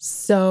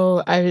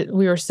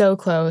we were so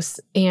close,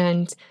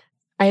 and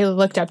I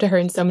looked up to her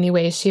in so many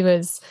ways. She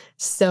was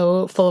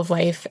so full of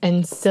life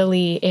and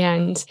silly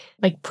and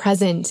like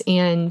present.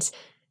 And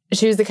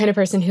she was the kind of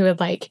person who would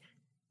like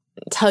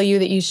tell you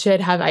that you should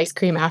have ice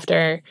cream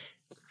after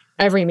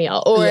every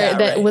meal, or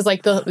was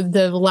like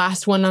the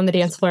last one on the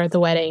dance floor at the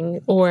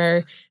wedding,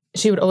 or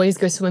she would always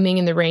go swimming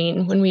in the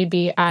rain when we'd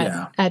be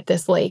at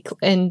this lake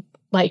and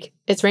like,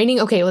 it's raining.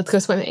 Okay, let's go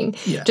swimming.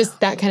 Yeah. Just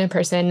that kind of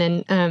person.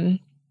 And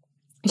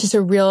just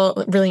a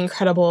really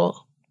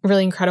incredible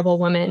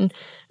woman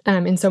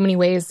in so many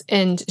ways.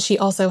 And she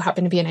also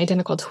happened to be an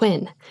identical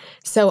twin.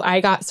 So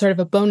I got sort of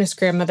a bonus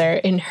grandmother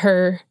in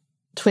her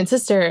twin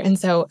sister. And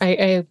so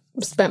I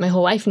spent my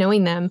whole life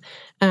knowing them.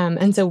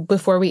 And so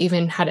before we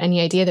even had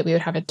any idea that we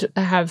would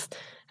have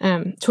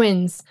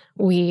twins,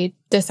 we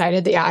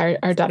decided that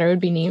our daughter would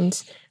be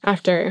named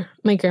after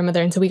my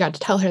grandmother. And so we got to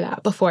tell her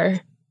that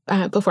before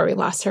we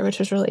lost her, which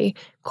was really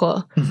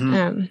cool.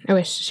 I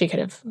wish she could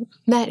have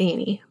met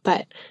Annie,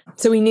 but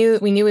so we knew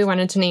we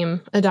wanted to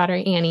name a daughter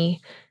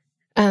Annie.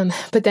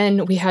 But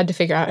then we had to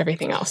figure out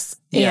everything else.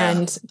 Yeah.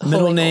 And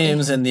middle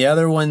names and the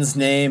other one's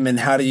name, and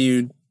how do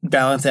you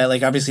balance that?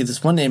 Like, obviously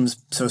this one name's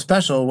so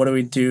special. What do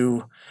we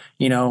do?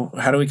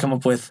 How do we come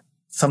up with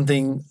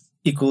something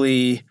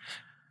equally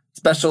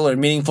special or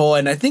meaningful?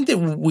 And I think that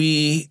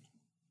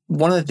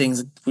one of the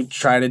things that we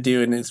try to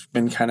do, and it's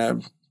been kind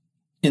of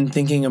in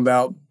thinking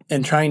about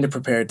and trying to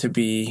prepare to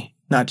be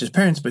not just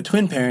parents, but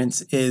twin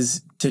parents,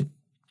 is to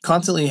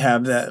constantly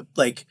have that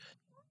like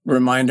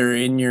reminder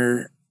in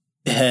your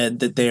head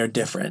that they are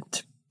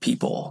different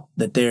people,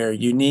 that they're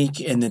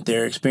unique, and that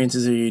their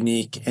experiences are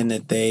unique, and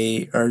that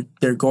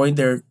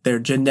they're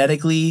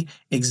genetically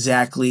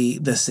exactly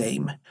the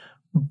same,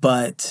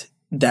 but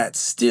that's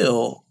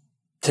still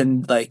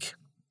to like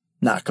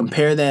not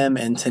compare them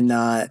and to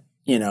not,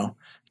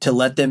 to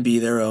let them be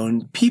their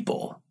own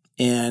people.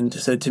 And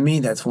so to me,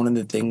 that's one of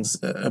the things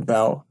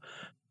about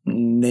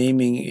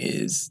naming,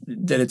 is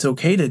that it's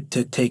okay to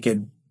take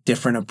a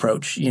different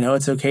approach.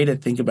 It's okay to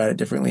think about it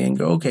differently and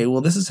go, okay,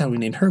 well, this is how we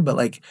named her, but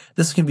like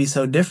this can be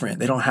so different.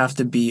 They don't have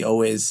to be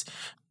always,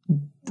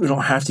 we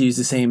don't have to use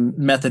the same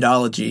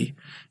methodology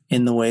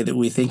in the way that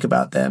we think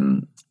about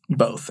them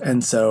both.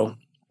 And so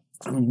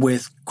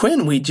with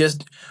Quinn, we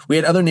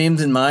had other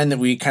names in mind that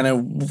we kind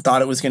of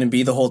thought it was going to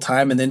be the whole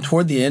time. And then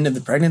toward the end of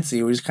the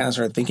pregnancy, we just kind of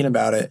started thinking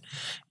about it,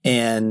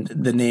 and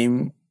the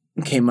name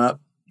came up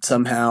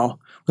somehow.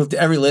 We looked at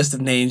every list of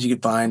names you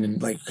could find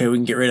and like, okay, we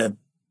can get rid of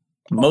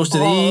most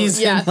of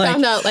these. Yeah,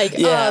 found out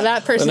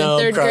that person in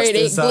third grade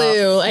ate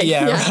glue. Like,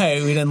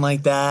 right. We didn't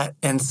like that.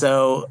 And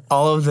so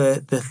all of the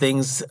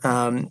things,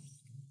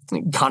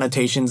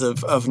 connotations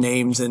of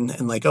names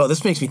and like, oh,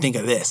 this makes me think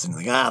of this. And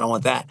like, I don't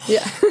want that.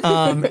 Yeah.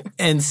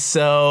 And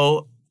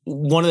so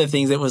one of the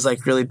things that was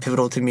like really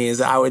pivotal to me is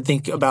that I would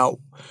think about,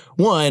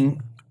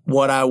 one,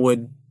 what I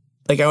would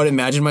Like I would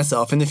imagine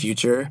myself in the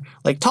future,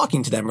 like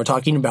talking to them or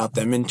talking about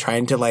them and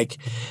trying to like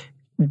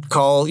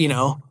call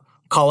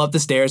up the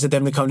stairs at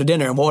them to come to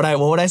dinner. And what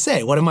would I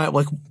say? What am I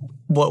like?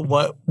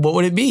 What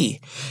would it be?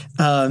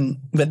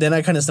 But then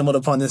I kind of stumbled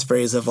upon this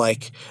phrase of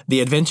like the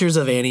adventures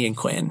of Annie and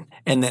Quinn,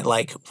 and that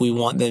like we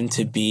want them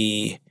to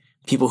be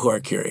people who are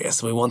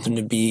curious. We want them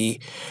to be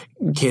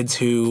kids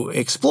who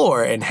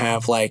explore and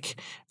have like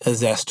a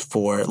zest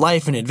for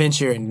life and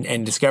adventure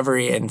and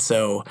discovery. And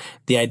so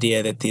the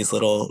idea that these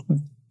little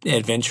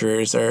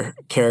adventurers are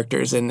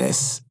characters in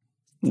this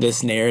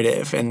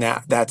narrative, and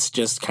that's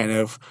just kind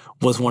of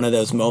was one of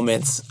those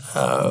moments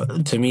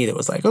to me that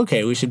was like,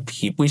 okay, we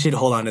should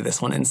hold on to this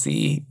one and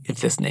see if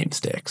this name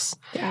sticks.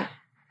 Yeah.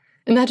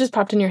 And that just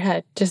popped in your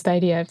head, just the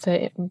idea of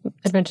the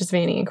Adventures of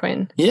Annie and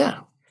Quinn. Yeah.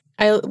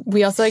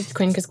 We also liked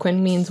Quinn because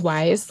Quinn means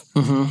wise.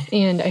 Mm-hmm.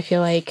 And I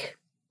feel like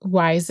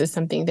wise is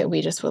something that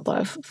we just would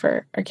love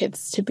for our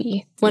kids to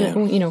be. We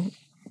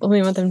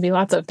want them to be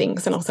lots of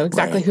things and also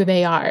exactly who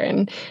they are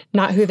and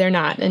not who they're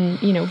not. And,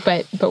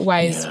 but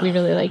wise, we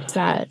really liked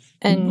that.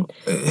 And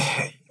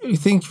I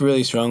think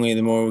really strongly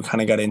the more we kind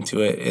of got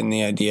into it, in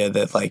the idea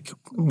that like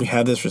we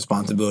have this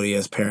responsibility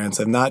as parents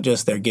of not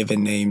just their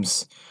given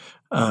names,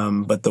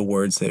 but the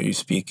words that you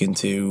speak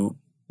into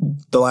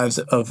the lives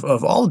of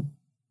all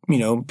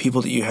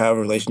people that you have a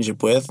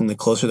relationship with. And the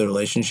closer the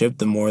relationship,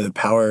 the more the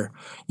power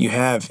you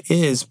have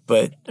is,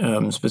 but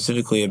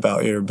specifically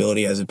about your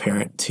ability as a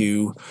parent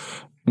to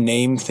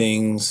name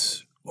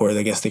things, or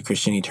I guess the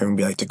Christianese term would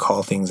be like to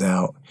call things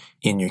out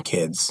in your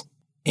kids.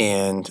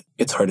 And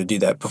it's hard to do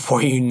that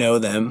before you know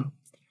them.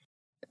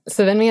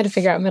 So then we had to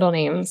figure out middle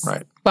names.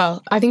 Right.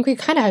 Well, I think we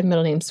kind of had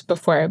middle names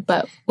before,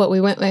 but what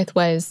we went with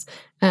was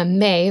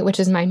May, which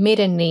is my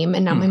maiden name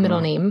and not my middle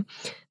name.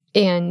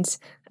 And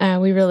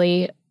we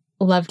really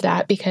loved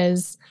that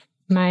because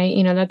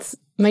that's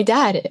my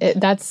dad.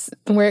 That's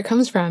where it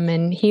comes from.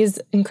 And he's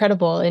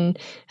incredible. And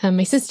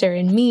my sister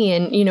and me,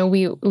 and,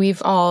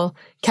 we've all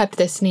kept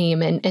this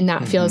name, and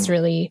that feels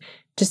really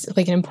just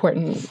like an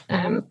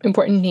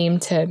important name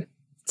to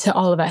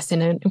all of us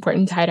and an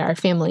important tie to our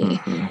family.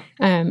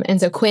 And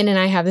so Quinn and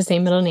I have the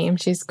same middle name.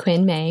 She's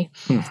Quinn May.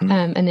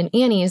 And then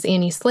Annie is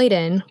Annie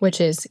Sladen,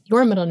 which is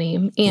your middle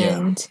name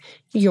and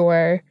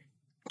your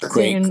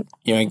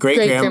my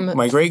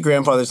great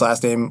grandfather's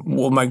last name.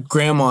 Well, my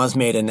grandma's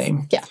maiden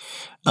name. Yeah.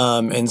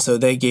 And so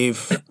they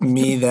gave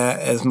me that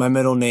as my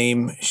middle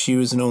name.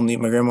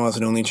 My grandma was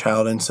an only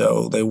child, and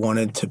so they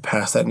wanted to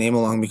pass that name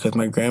along because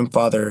my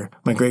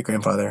great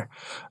grandfather,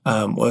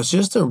 was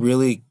just a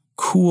really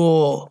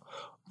cool,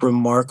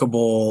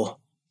 remarkable,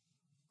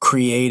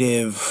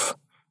 creative,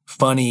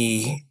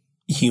 funny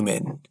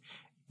human,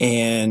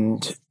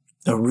 and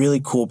a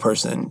really cool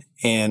person,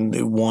 and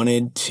they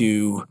wanted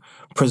to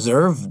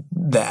preserve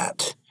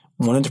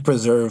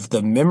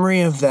the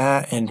memory of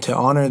that and to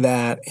honor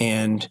that.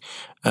 And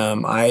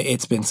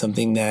it's been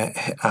something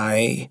that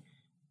I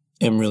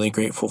am really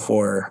grateful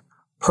for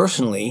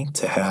personally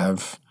to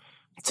have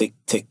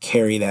to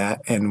carry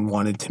that, and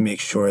wanted to make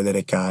sure that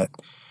it got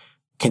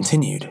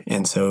continued.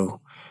 And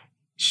so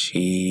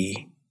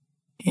she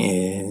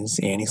is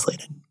Annie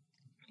Sladen.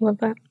 Love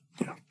that.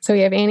 Yeah. So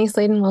we have Annie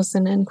Sladen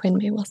Wilson and Quinn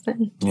May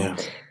Wilson. Yeah.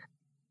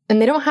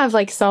 And they don't have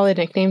like solid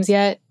nicknames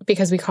yet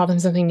because we call them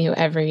something new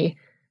every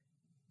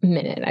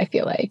minute, I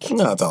feel like.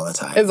 No, it's all the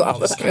time. It's all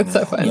the time. It's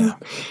so fun. Yeah.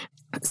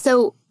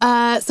 So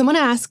someone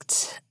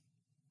asked,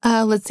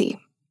 let's see.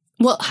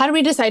 Well, how do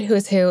we decide who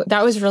is who?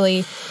 That was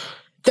really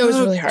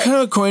hard. Kind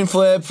of a coin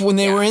flip. When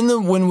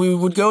when we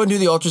would go and do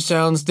the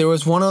ultrasounds, there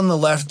was one on the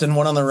left and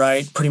one on the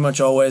right, pretty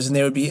much always, and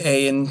they would be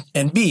A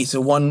and B.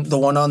 So the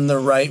one on the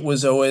right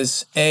was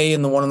always A,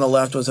 and the one on the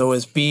left was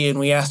always B. And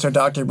we asked our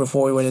doctor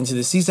before we went into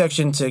the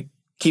C-section to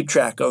keep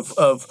track of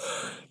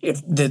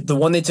if the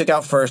one they took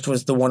out first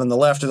was the one on the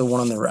left or the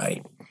one on the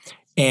right.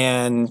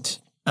 And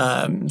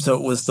so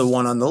it was the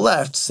one on the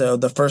left. So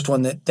the first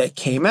one that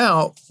came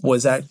out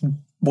was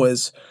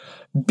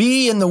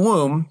B in the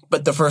womb,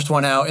 but the first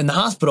one out in the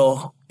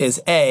hospital is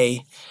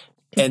A.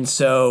 And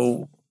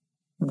so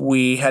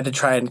we had to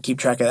try and keep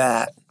track of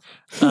that.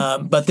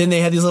 But then they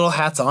had these little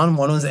hats on.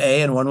 One was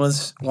A and one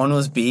was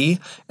B.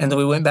 And then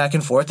we went back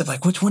and forth of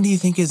like, which one do you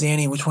think is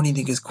Annie? Which one do you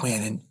think is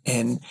Quinn?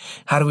 And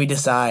how do we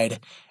decide?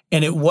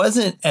 And it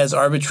wasn't as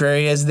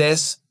arbitrary as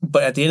this,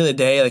 but at the end of the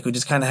day, like we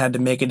just kind of had to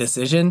make a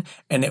decision.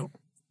 And it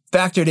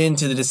factored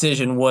into the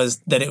decision was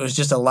that it was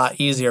just a lot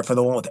easier for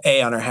the one with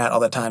A on her hat all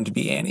the time to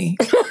be Annie.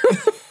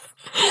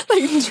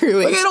 Like,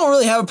 truly. Like, I don't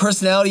really have a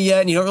personality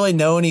yet, and you don't really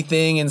know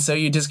anything, and so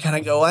you just kind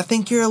of go, I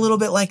think you're a little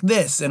bit like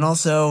this, and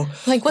also...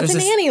 Like, what's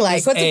an Annie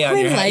like? What's a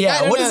Quinn like?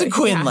 Yeah, what is a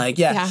Quinn like?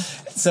 Yeah.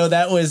 So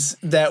that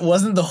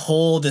wasn't the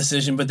whole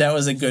decision, but that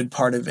was a good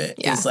part of it.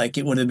 Yeah. It's like,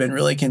 it would have been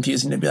really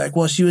confusing to be like,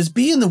 well, she was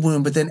B in the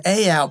womb, but then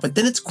A out, but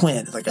then it's Quinn.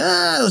 It's like,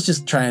 let's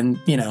just try and,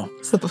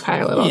 simplify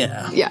a little.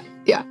 Yeah. Yeah.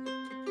 Yeah.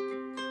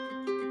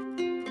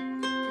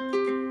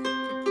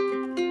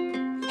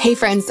 Hey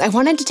friends, I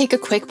wanted to take a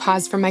quick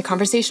pause from my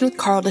conversation with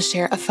Carl to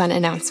share a fun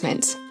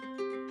announcement.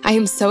 I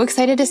am so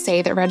excited to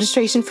say that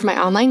registration for my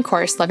online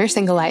course, Love Your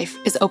Single Life,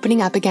 is opening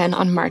up again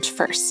on March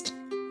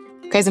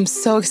 1st. Guys, I'm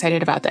so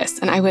excited about this,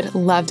 and I would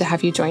love to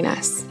have you join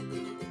us.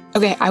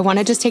 Okay, I want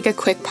to just take a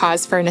quick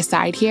pause for an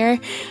aside here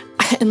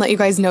and let you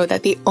guys know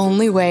that the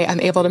only way I'm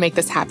able to make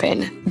this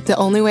happen, the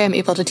only way I'm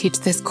able to teach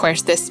this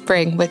course this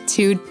spring with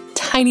 2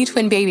 tiny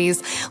twin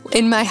babies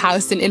in my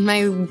house and in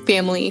my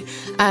family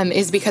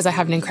is because I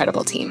have an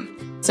incredible team.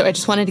 So I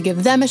just wanted to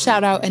give them a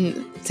shout out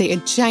and say a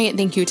giant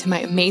thank you to my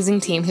amazing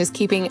team who's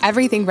keeping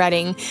everything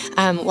running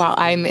while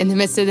I'm in the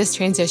midst of this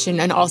transition,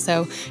 and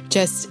also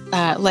just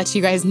let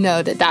you guys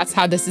know that that's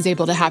how this is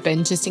able to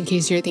happen, just in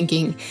case you're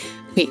thinking,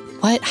 wait,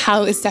 what?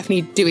 How is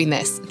Stephanie doing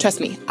this? Trust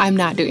me, I'm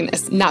not doing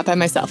this, not by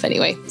myself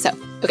anyway. So,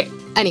 okay.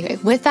 Anyway,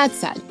 with that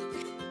said,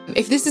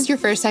 if this is your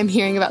first time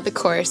hearing about the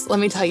course, let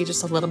me tell you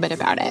just a little bit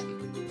about it.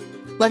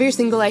 Love Your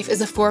Single Life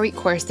is a 4-week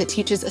course that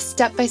teaches a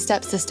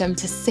step-by-step system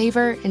to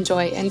savor,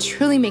 enjoy, and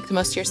truly make the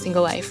most of your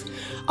single life,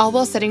 all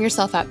while setting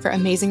yourself up for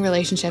amazing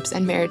relationships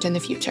and marriage in the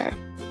future.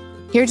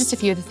 Here are just a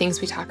few of the things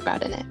we talk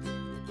about in it.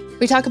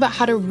 We talk about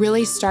how to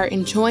really start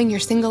enjoying your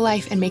single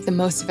life and make the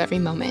most of every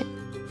moment.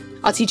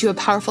 I'll teach you a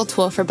powerful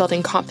tool for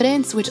building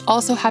confidence, which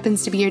also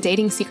happens to be your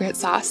dating secret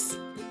sauce.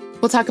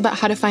 We'll talk about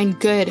how to find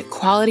good,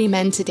 quality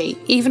men to date,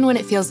 even when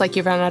it feels like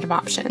you've run out of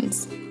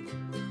options.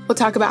 We'll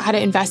talk about how to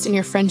invest in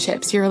your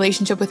friendships, your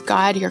relationship with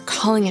God, your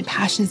calling and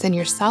passions, and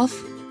yourself.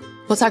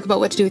 We'll talk about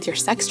what to do with your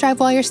sex drive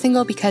while you're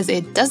single, because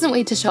it doesn't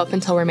wait to show up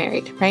until we're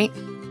married, right?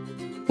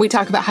 We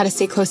talk about how to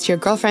stay close to your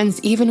girlfriends,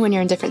 even when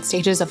you're in different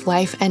stages of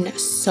life, and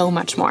so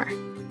much more.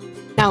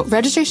 Now,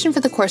 registration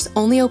for the course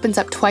only opens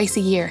up twice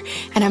a year,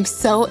 and I'm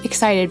so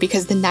excited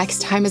because the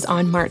next time is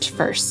on March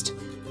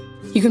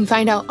 1st. You can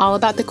find out all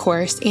about the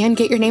course and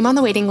get your name on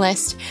the waiting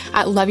list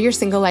at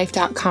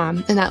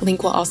loveyoursinglelife.com, and that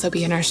link will also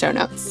be in our show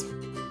notes.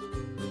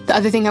 The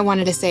other thing I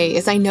wanted to say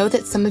is I know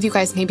that some of you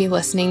guys may be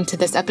listening to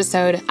this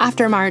episode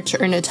after March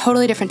or in a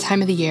totally different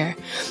time of the year,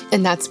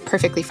 and that's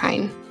perfectly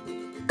fine.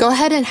 Go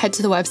ahead and head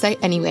to the website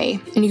anyway,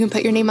 and you can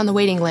put your name on the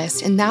waiting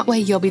list, and that way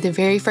you'll be the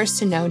very first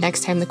to know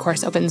next time the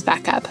course opens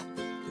back up.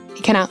 I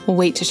cannot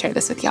wait to share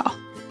this with y'all.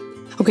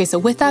 Okay, so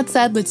with that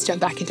said, let's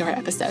jump back into our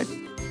episode.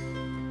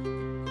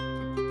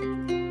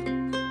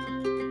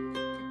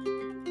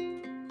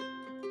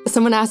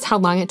 Someone asked how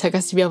long it took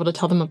us to be able to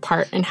tell them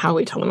apart and how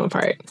we tell them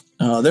apart.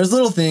 Oh, there's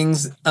little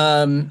things.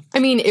 I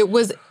mean,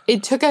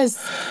 it took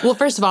us, well,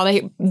 first of all,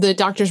 the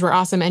doctors were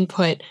awesome and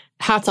put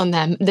hats on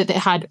them that they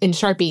had in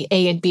Sharpie,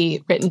 A and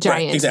B written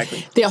giant. Right,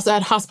 exactly. They also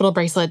had hospital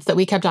bracelets that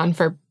we kept on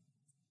for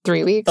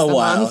 3 weeks. A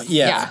while,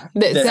 yeah.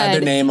 That had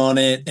their name on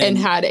it. And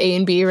had A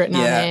and B written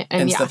on it.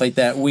 And stuff like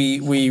that.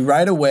 We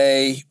right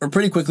away, or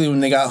pretty quickly when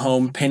they got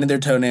home, painted their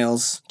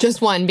toenails.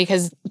 Just one,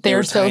 because they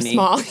were so tiny.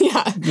 Small.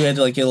 Yeah. We had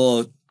to get a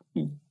little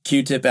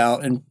Q-tip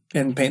out and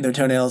paint their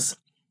toenails.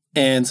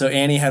 And so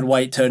Annie had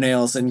white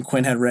toenails and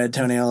Quinn had red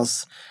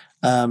toenails.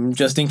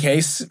 Just in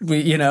case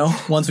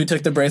once we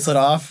took the bracelet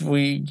off,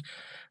 we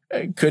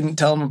couldn't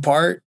tell them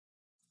apart.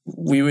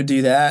 We would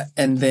do that.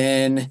 And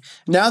then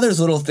now there's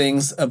little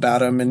things about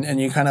them and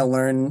you kind of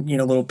learn,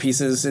 little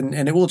pieces and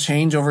it will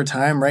change over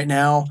time. Right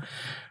now,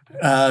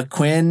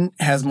 Quinn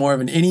has more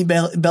of an innie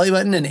belly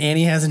button and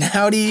Annie has an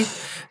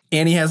outie.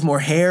 Annie has more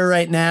hair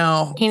right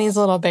now. Annie's a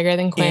little bigger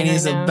than Quinn.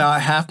 Annie's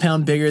about half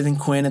pound bigger than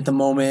Quinn at the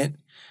moment.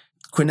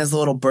 Quinn has a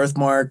little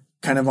birthmark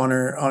kind of on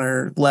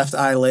her left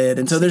eyelid.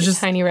 And so there's just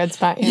tiny red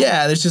spot.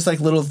 Yeah, there's just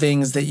little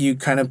things that you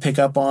kind of pick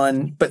up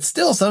on. But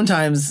still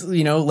sometimes,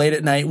 late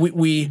at night,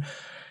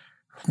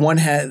 one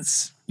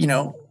has,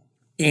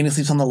 Annie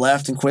sleeps on the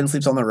left and Quinn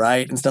sleeps on the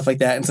right and stuff like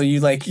that. And so you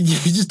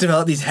just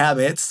develop these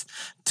habits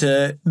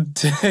to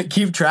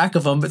keep track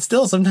of them. But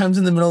still, sometimes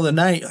in the middle of the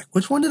night,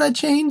 which one did I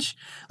change?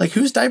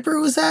 Whose diaper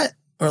was that?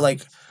 Or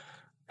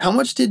how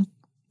much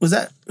was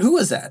that? Who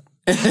was that?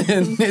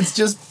 And it's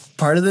just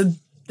part of the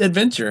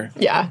adventure.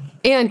 Yeah.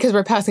 And because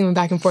we're passing them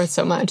back and forth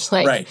so much.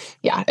 Right.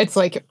 Yeah. It's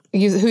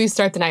who you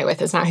start the night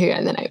with is not who you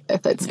end the night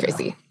with. It's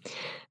crazy.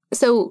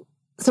 So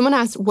someone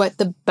asked what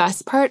the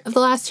best part of the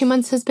last 2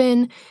 months has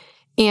been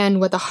and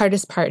what the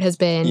hardest part has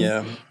been.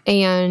 Yeah.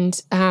 And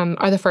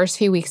are the first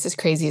few weeks as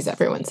crazy as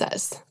everyone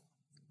says?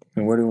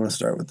 And where do we want to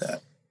start with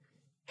that?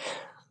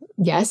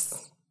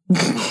 Yes.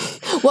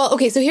 Well,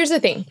 okay, so here's the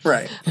thing.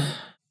 Right.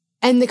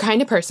 And the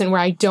kind of person where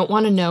I don't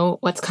want to know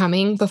what's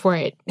coming before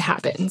it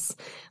happens.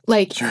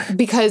 Sure.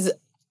 Because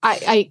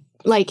I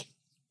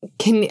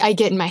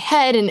get in my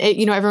head and,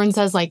 everyone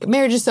says,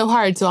 marriage is so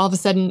hard. So all of a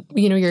sudden,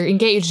 you're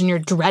engaged and you're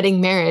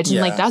dreading marriage.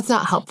 And, that's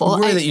not helpful.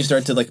 The way that you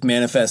start to,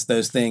 manifest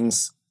those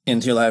things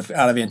into your life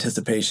out of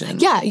anticipation.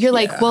 Yeah. You're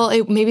well,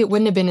 maybe it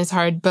wouldn't have been as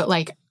hard, but,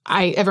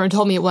 everyone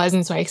told me it was,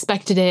 and so I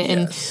expected it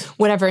and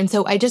whatever. And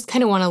so I just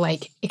kind of want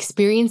to,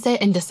 experience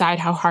it and decide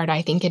how hard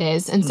I think it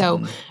is. And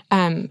so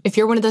if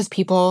you're one of those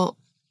people,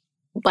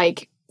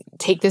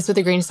 take this with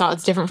a grain of salt.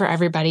 It's different for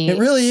everybody. It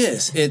really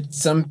is.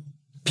 Some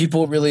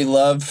people really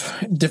love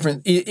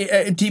different...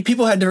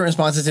 people have different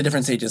responses to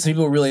different stages. Some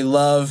people really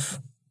love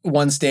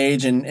one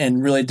stage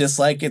and really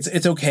dislike.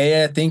 It's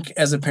okay, I think,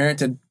 as a parent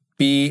to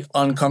be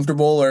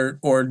uncomfortable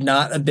or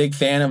not a big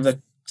fan of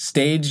the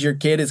stage your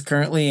kid is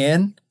currently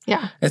in.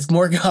 Yeah. It's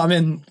more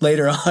common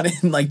later on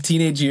in like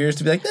teenage years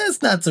to be like,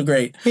 that's not so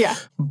great. Yeah.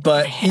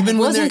 But even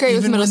when they're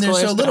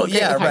so little,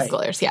 high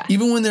schoolers, yeah.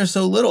 Even when they're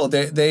so little,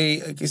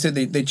 they like you said,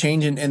 they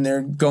change and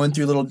they're going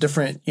through little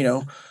different,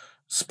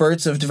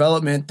 spurts of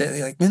development that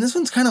they're like, man, this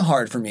one's kind of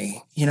hard for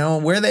me.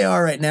 Where they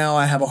are right now,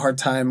 I have a hard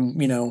time,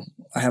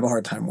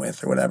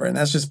 with or whatever. And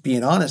that's just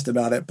being honest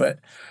about it. But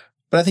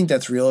I think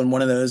that's real. And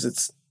one of those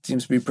that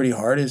seems to be pretty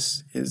hard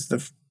is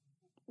the,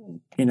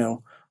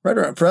 right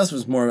around, for us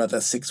was more about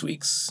that 6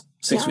 week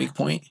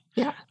point.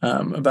 Yeah.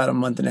 About a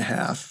month and a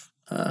half.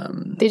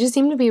 They just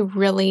seem to be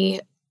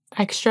really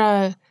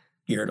extra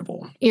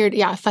irritable.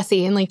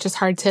 Fussy and like just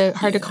hard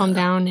to calm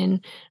down.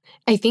 And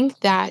I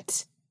think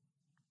that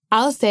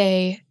I'll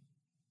say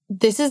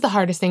this is the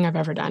hardest thing I've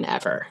ever done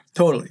ever.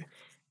 Totally.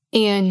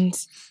 And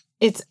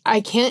I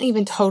can't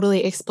even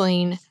totally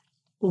explain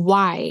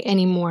why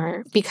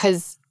anymore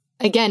because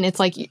again, it's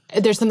like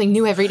there's something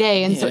new every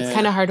day. And so it's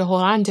kind of hard to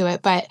hold on to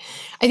it. But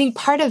I think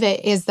part of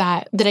it is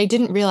that I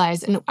didn't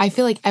realize, and I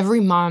feel like every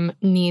mom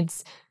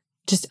needs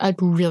just a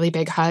really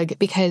big hug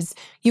because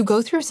you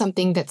go through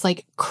something that's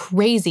like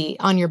crazy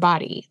on your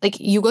body. Like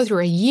you go through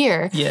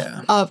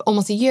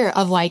almost a year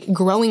of like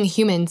growing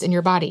humans in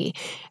your body.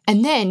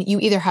 And then you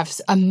either have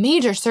a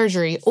major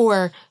surgery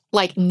or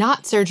like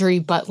not surgery,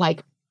 but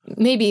like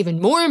maybe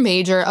even more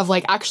major of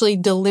like actually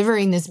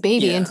delivering this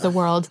baby into the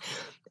world.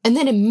 And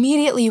then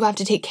immediately you have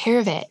to take care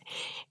of it.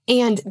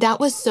 And that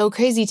was so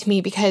crazy to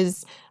me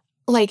because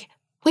like,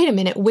 wait a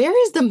minute, where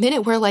is the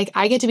minute where like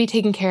I get to be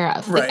taken care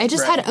of? Like I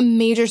just had a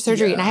major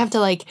surgery and I have to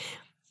like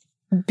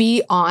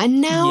be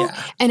on now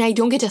and I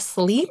don't get to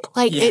sleep.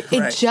 Like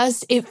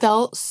it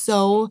felt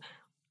so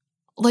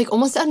like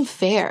almost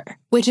unfair,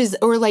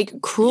 or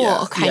like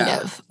cruel kind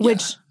of,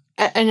 which,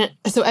 and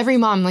so every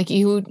mom, like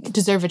you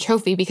deserve a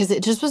trophy because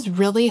it just was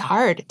really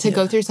hard to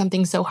go through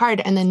something so hard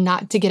and then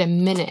not to get a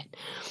minute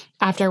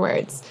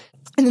afterwards.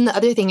 And then the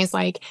other thing is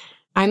like,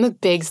 I'm a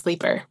big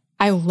sleeper.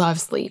 I love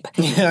sleep.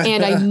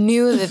 And I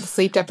knew that the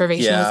sleep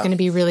deprivation was going to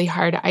be really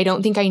hard. I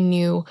don't think I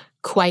knew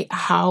quite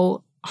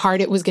how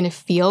hard it was going to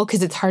feel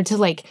because it's hard to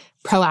like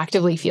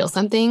proactively feel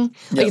something.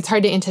 Like it's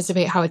hard to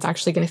anticipate how it's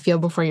actually going to feel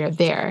before you're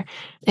there.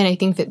 And I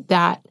think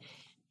that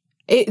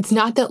it's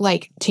not that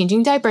like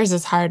changing diapers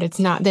is hard. It's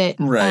not that,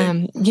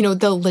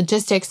 the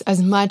logistics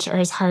as much are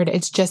as hard.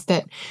 It's just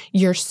that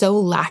you're so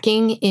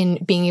lacking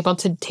in being able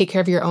to take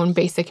care of your own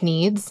basic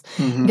needs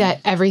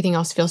that everything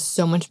else feels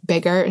so much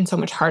bigger and so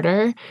much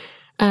harder.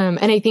 And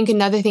I think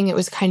another thing that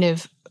was kind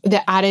of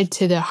that added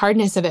to the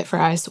hardness of it for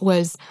us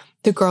was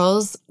the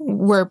girls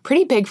were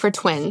pretty big for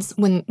twins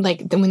when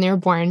they were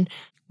born,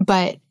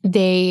 but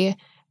feeding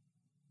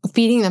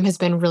them has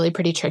been really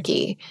pretty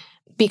tricky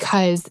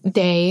because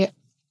they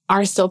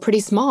are still pretty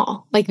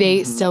small. Like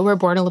they still were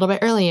born a little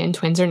bit early and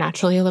twins are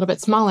naturally a little bit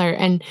smaller.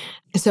 And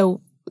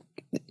so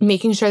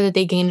making sure that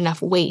they gain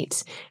enough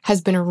weight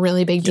has been a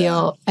really big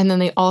deal. And then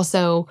they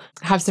also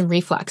have some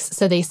reflux.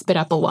 So they spit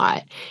up a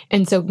lot.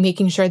 And so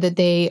making sure that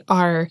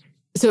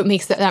it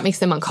makes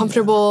them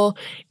uncomfortable.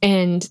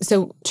 And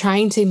so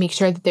trying to make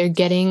sure that they're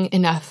getting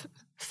enough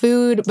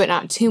food, but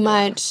not too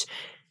much.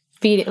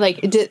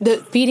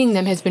 Feeding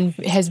them has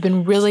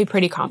been really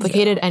pretty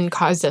complicated and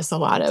caused us a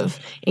lot of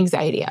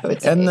anxiety, I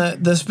would say. And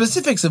the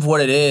specifics of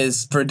what it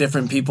is for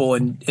different people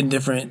in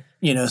different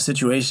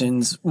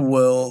situations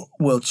will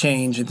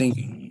change. I think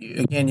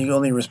again you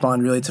only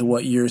respond really to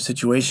what your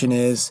situation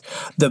is.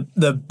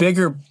 The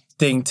bigger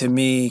thing to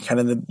me, kind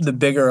of the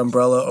bigger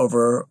umbrella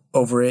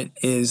over it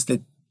is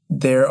that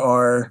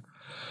there's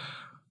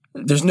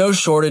no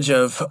shortage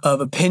of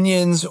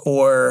opinions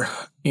or,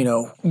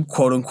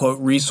 quote unquote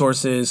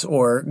resources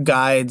or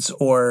guides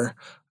or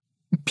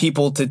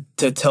people to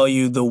tell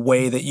you the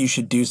way that you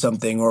should do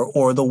something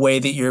or the way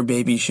that your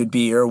baby should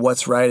be or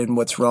what's right and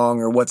what's wrong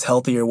or what's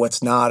healthy or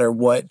what's not or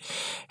what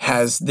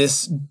has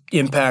this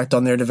impact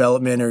on their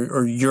development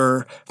or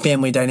your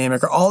family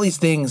dynamic or all these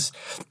things,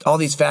 all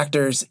these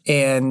factors.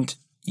 And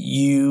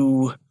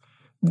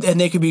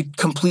they could be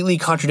completely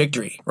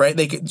contradictory, right?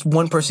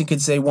 One person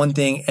could say one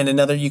thing and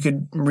another, you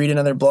could read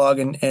another blog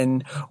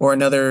or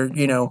another,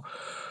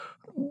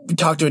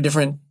 talk to a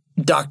different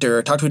doctor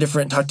or talk to a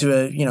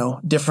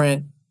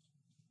different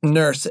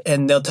nurse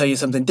and they'll tell you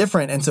something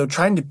different. And so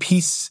trying to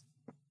piece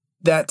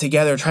that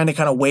together, trying to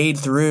kind of wade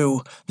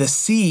through the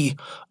sea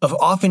of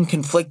often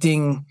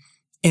conflicting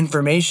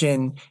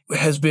information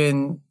has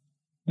been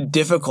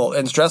difficult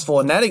and stressful.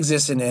 And that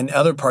exists in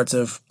other parts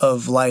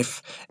of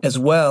life as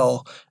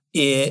well.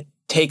 It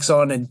takes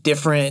on it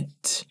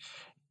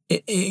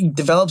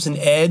develops an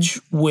edge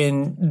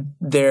when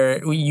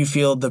you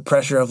feel the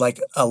pressure of like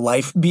a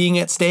life being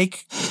at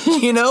stake,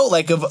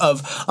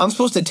 of I'm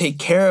supposed to take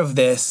care of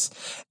this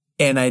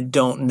and I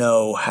don't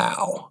know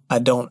how.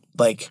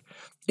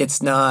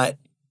 It's not,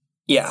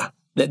 that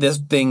this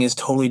thing is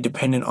totally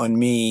dependent on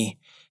me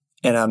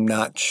and I'm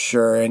not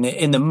sure. And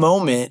in the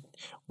moment,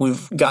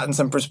 we've gotten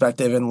some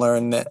perspective and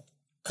learned that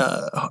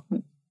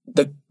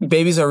the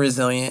babies are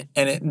resilient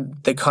and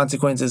the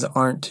consequences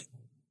aren't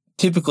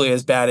typically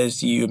as bad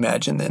as you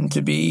imagine them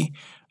to be.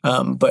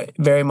 But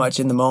very much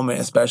in the moment,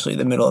 especially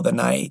the middle of the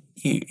night,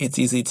 it's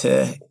easy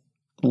to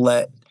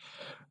let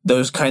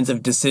those kinds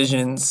of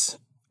decisions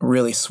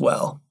really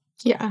swell.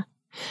 Yeah.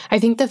 I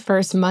think the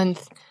first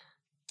month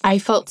I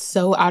felt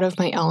so out of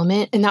my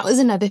element. And that was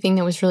another thing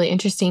that was really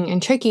interesting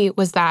and tricky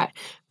was that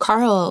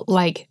Carl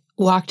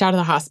walked out of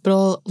the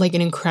hospital like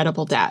an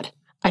incredible dad.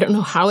 I don't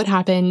know how it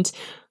happened.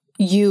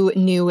 You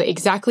knew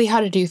exactly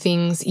how to do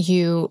things.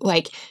 You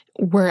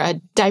were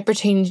a diaper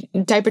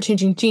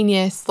changing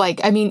genius.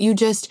 You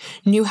just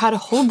knew how to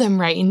hold them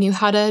right and knew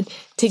how to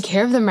take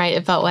care of them right.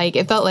 It felt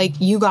like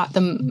you got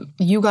the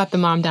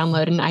mom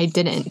download and I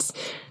didn't.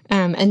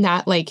 And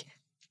that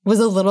was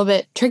a little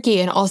bit tricky.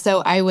 And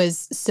also I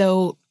was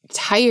so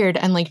tired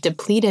and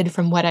depleted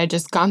from what I'd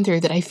just gone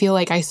through that I feel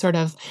like I sort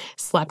of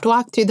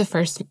sleptwalked through the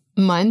first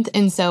month.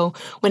 And so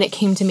when it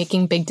came to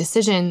making big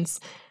decisions,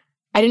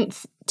 I didn't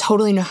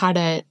totally know how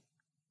to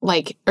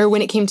or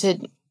when it came to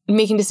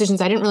making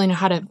decisions, I didn't really know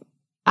how to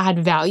add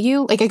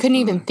value. I couldn't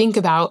even think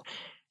about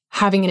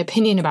having an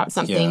opinion about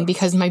something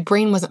because my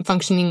brain wasn't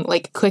functioning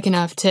quick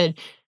enough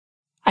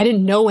I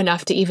didn't know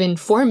enough to even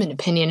form an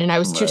opinion and I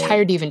was too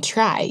tired to even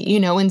try,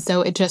 And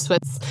so it just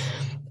was,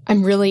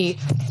 I'm really,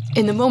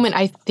 in the moment,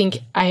 I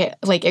think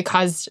it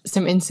caused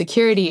some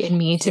insecurity in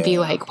me to be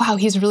wow,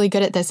 he's really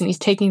good at this and he's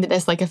taking to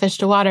this like a fish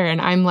to water and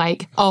I'm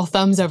all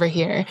thumbs over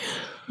here.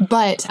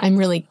 But I'm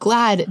really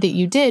glad that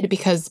you did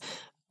because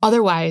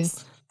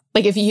otherwise,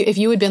 if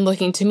you had been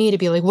looking to me to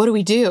be what do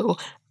we do?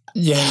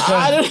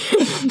 Yeah.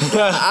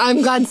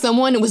 I'm glad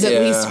someone was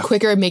at least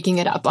quicker at making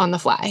it up on the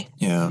fly.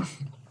 Yeah.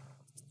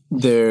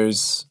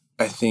 There's,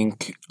 I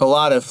think, a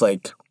lot of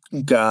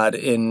God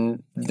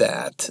in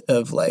that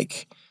of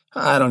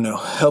I don't know,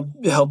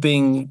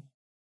 helping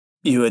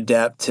you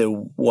adapt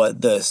to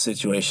what the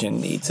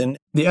situation needs. And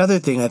the other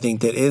thing I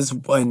think that is,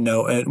 I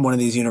know, one of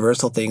these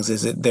universal things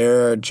is that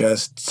there are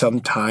just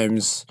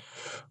sometimes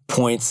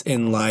points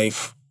in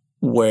life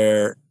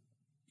where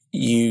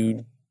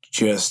you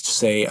just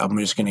say, I'm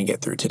just going to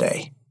get through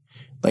today.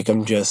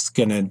 I'm just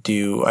going to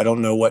do, I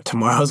don't know what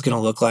tomorrow's going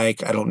to look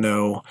like. I don't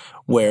know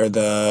where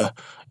the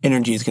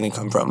energy is going to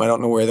come from. I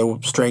don't know where the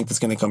strength is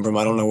going to come from.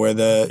 I don't know where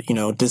the,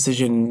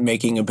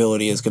 decision-making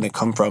ability is going to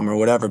come from or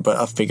whatever, but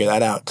I'll figure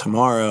that out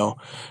tomorrow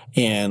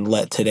and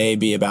let today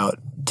be about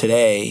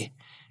today.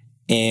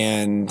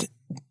 And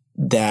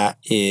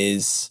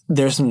there's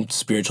some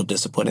spiritual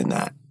discipline in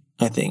that,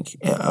 I think,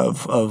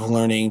 of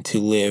learning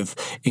to live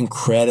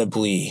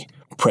incredibly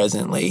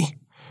presently,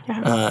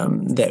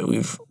 that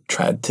we've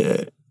tried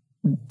to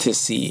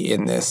see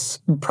in this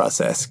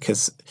process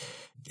because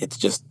it's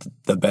just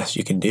the best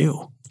you can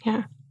do.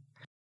 Yeah.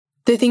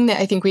 The thing that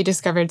I think we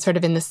discovered sort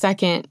of in the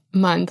second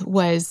month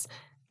was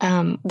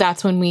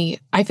that's when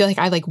I feel like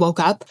I woke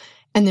up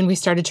and then we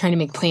started trying to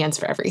make plans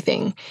for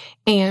everything.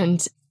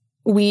 And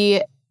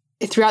we,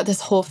 throughout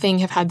this whole thing,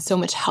 have had so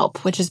much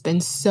help, which has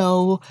been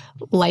so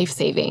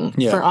life-saving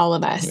for all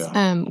of us.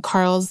 Yeah.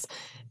 Carl's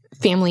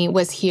family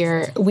was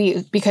here.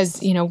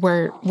 Because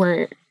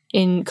we're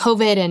in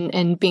COVID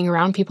and being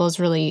around people is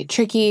really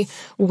tricky.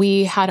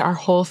 We had our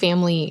whole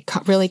family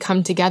really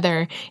come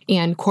together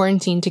and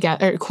quarantine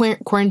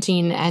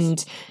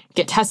and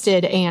get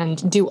tested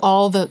and do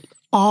all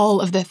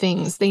of the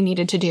things they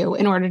needed to do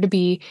in order to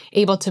be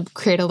able to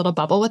create a little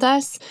bubble with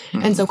us.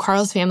 Mm-hmm. And so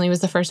Carl's family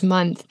was the first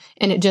month,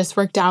 and it just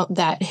worked out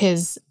that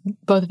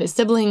both of his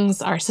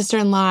siblings, our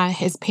sister-in-law,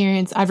 his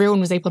parents, everyone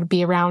was able to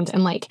be around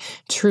and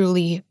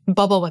truly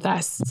bubble with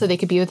us so they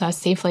could be with us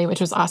safely, which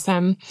was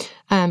awesome.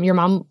 Your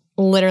mom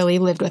literally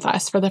lived with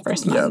us for the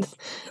first month.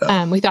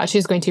 Yep. We thought she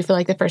was going to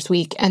for the first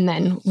week, and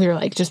then we were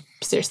just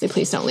seriously,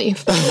 please don't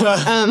leave.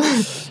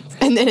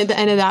 And then at the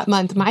end of that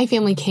month, my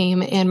family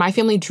came, and my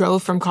family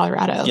drove from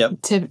Colorado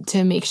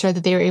to make sure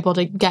that they were able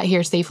to get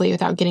here safely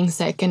without getting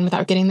sick and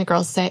without getting the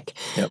girls sick.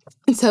 Yep.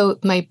 And so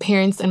my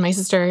parents and my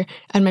sister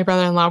and my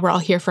brother-in-law were all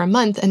here for a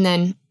month, and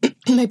then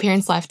my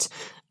parents left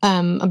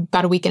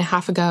about a week and a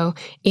half ago,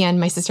 and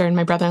my sister and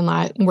my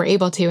brother-in-law were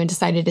able to and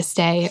decided to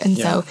stay. And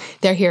so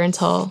they're here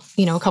until,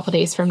 a couple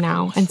days from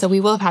now. And so we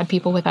will have had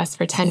people with us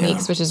for 10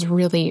 weeks, which is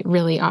really,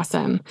 really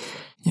awesome.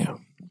 Yeah.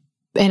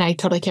 And I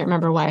totally can't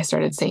remember why I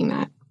started saying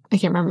that. I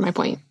can't remember my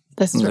point.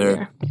 This is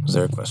was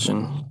there a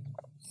question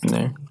in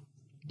there?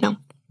 No.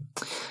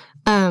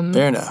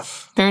 Fair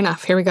enough. Fair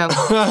enough. Here we go.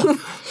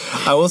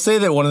 I will say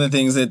that one of the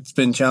things that's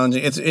been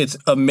challenging, it's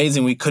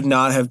amazing. We could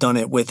not have done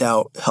it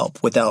without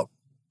help, without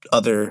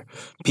other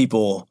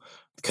people,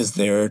 because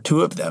there are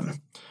two of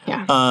them.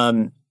 Yeah.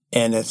 And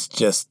it's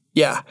just,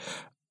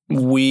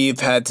 we've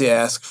had to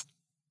ask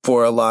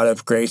for a lot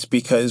of grace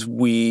because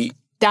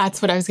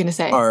that's what I was going to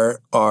say.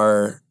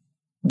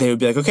 They would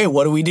be like, okay,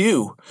 what do we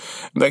do?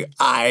 I'm like,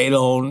 I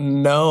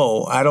don't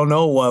know. I don't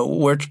know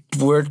what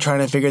we're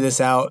trying to figure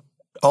this out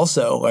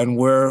also. And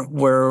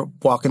we're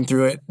walking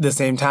through it the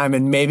same time.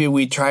 And maybe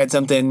we tried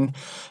something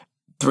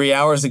 3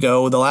 hours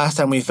ago, the last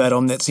time we fed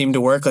them, that seemed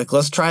to work.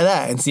 Let's try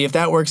that and see if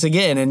that works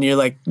again. And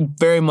you're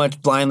very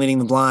much blind leading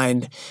the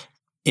blind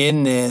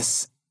in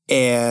this.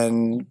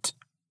 And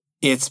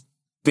it's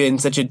been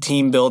such a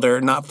team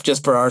builder, not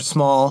just for our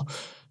small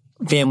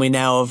family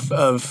now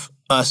of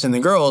us and the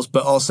girls,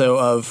 but also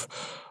of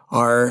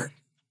our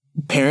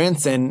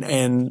parents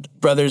and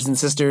brothers and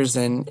sisters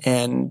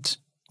and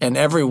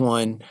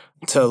everyone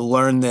to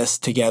learn this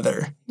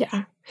together.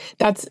 Yeah.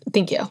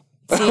 Thank you.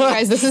 See,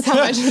 guys, this is how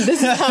much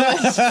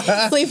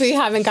sleep we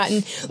haven't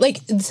gotten. Like,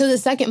 so the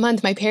second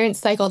month, my parents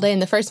cycled in.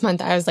 The first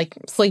month, I was like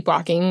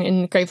sleepwalking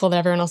and grateful that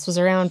everyone else was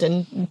around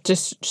and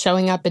just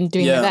showing up and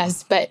doing my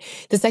best. But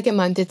the second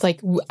month, it's like,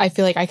 I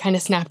feel like I kind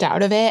of snapped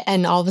out of it.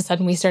 And all of a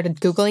sudden we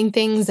started Googling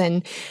things.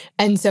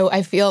 And so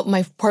I feel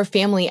my poor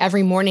family,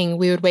 every morning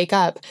we would wake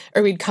up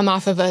or we'd come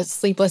off of a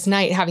sleepless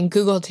night having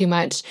Googled too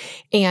much.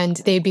 And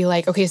they'd be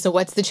like, okay, so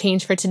what's the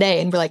change for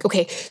today? And we're like,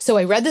 okay, so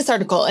I read this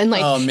article and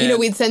like,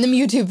 we'd send them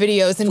YouTube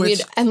videos. And we'd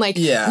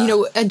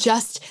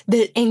adjust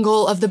the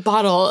angle of the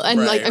bottle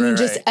and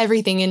just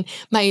everything. And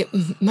my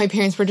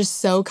parents were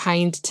just so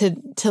kind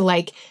to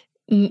like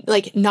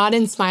nod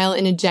and smile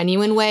in a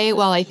genuine way,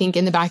 while I think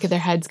in the back of their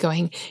heads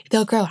going,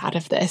 they'll grow out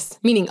of this,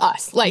 meaning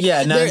us. Like,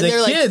 they're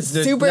the kids,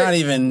 like super, not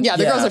even. Yeah,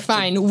 the girls are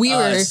fine. We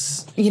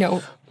us.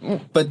 Were,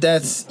 But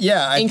that's,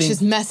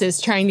 anxious messes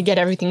trying to get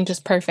everything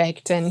just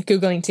perfect and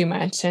Googling too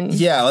much. And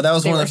that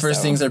was one of the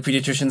first things our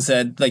pediatrician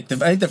said. Like, I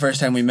think the first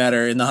time we met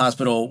her in the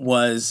hospital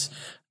was,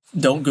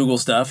 don't Google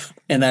stuff.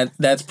 And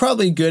that's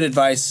probably good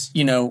advice,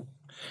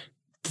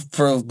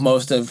 for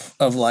most of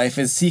life,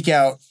 is seek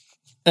out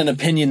an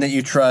opinion that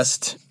you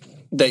trust,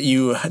 that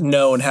you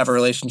know and have a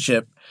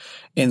relationship,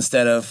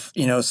 instead of,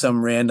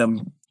 some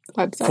random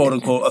website, quote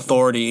unquote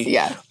authority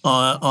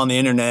on the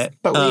internet.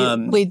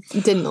 But we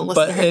didn't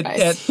listen to her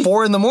advice. At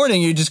 4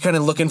 a.m, you're just kind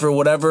of looking for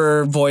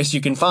whatever voice you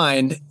can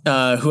find.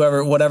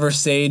 Whatever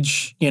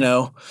sage,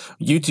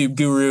 YouTube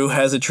guru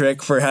has a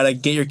trick for how to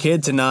get your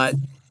kid to not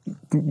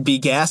be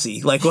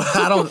gassy. Like,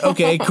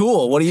 okay,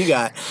 cool. What do you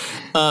got?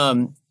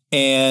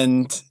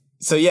 And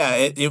so,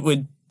 it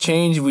would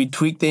change. We'd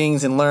tweak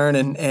things and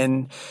learn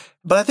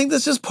but I think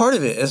that's just part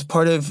of it. As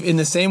part of, in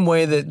the same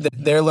way that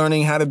they're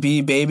learning how to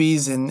be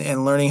babies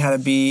and learning how to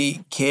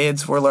be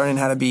kids, we're learning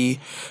how to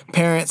be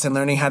parents and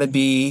learning how to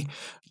be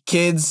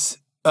kids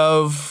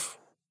of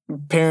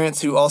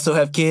parents who also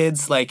have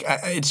kids. Like,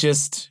 it's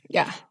just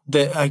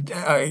that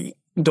I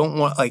don't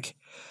want, like,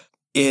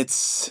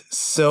 it's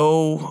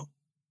so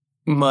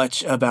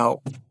much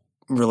about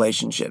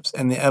relationships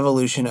and the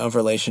evolution of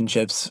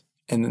relationships.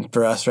 And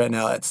for us right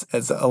now, it's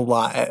a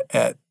lot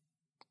at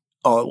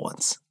all at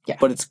once. Yeah.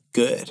 But it's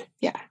good.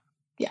 Yeah.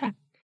 Yeah.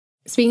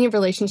 Speaking of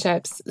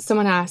relationships,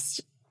 someone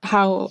asked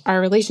how our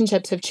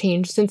relationships have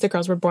changed since the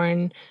girls were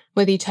born,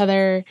 with each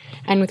other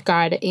and with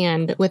God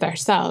and with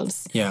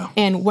ourselves. Yeah.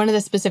 And one of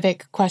the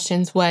specific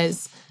questions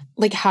was,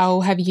 like,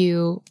 how have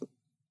you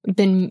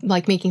been,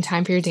 like, making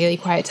time for your daily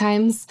quiet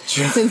times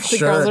since the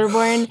girls were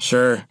born?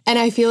 Sure. And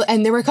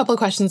and there were a couple of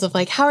questions of,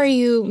 like, how are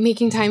you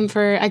making time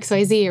for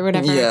XYZ or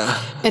whatever?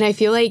 Yeah. And I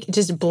feel like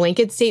just a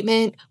blanket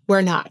statement,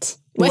 we're not.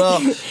 Well,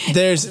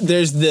 there's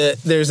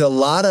a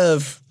lot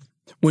of,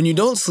 when you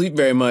don't sleep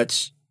very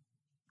much,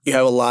 you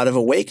have a lot of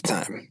awake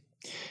time.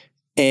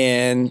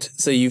 And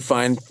so you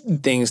find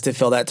things to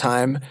fill that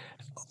time.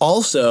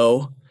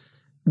 Also,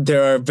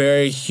 there are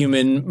very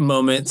human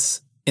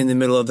moments in the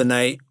middle of the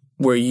night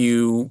where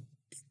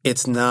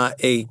it's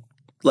not a,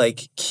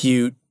 like,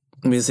 cute,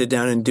 let me sit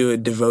down and do a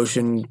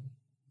devotion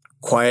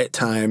quiet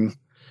time.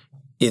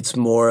 It's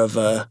more of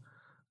a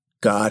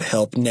God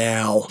help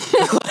now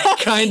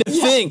kind of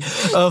thing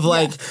of,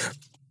 like,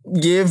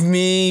 give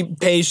me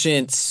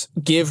patience,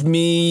 give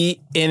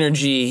me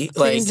energy.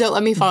 Please don't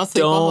let me fall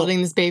asleep while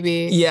holding this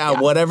baby. Yeah,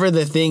 whatever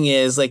the thing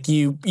is, like,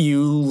 you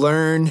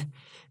learn,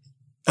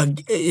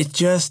 it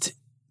just,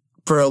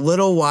 for a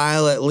little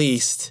while at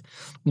least,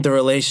 the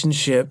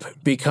relationship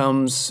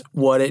becomes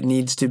what it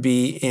needs to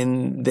be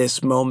in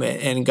this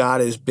moment, and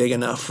God is big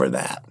enough for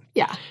that.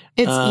 Yeah.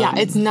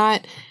 It's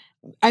not,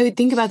 I would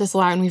think about this a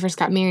lot when we first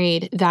got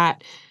married,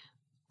 that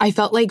I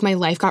felt like my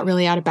life got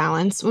really out of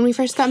balance when we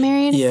first got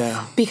married.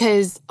 Yeah.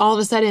 Because all of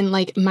a sudden,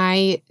 like,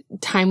 my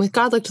time with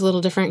God looked a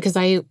little different because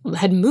I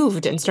had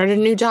moved and started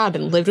a new job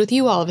and lived with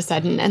you all of a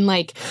sudden. And,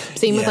 like,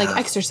 same with, like,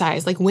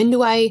 exercise. Like, when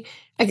do I,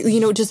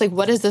 just, like,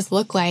 what does this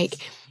look like?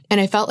 And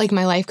I felt like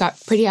my life got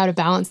pretty out of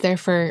balance there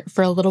for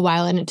a little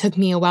while. And it took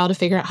me a while to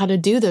figure out how to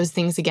do those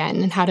things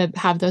again and how to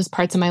have those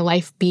parts of my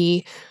life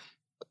be,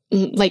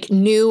 like,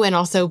 new, and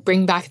also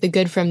bring back the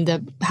good from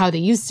how they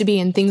used to be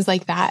and things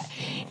like that.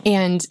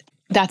 And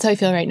that's how I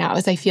feel right now,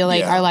 is I feel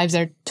like our lives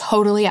are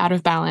totally out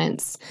of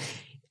balance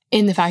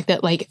in the fact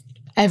that, like,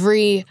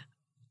 every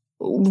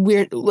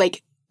weird,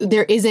 like,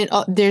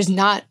 there's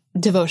not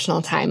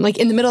devotional time. Like,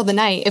 in the middle of the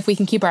night, if we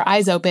can keep our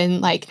eyes open,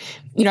 like,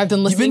 I've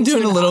been listening. You've been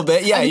doing a little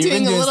bit. Yeah, you've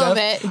been doing a little stuff.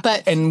 bit,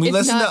 but and we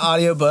listen to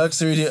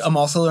audiobooks. I'm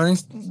also learning,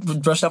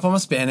 brushed up on my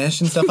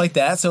Spanish and stuff like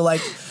that. So,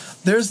 like,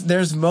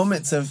 there's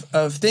moments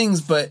of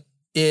things, but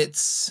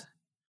it's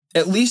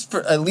at least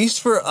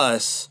for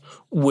us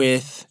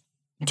with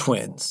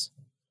twins,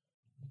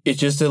 it's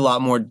just a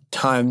lot more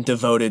time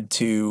devoted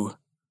to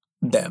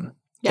them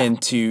and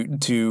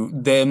to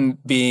them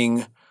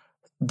being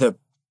the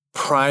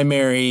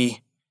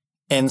primary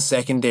and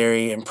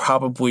secondary and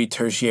probably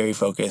tertiary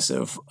focus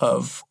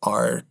of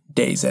our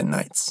days and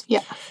nights.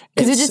 Yeah.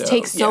 Because it just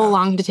takes so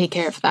long to take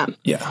care of them.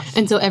 Yeah.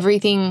 And so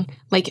everything,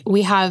 like,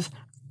 we have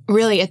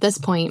really at this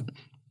point,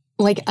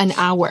 like an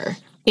hour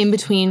in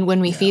between when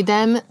we feed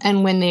them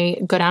and when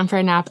they go down for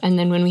a nap, and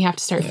then when we have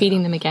to start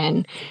feeding them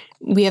again,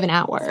 we have an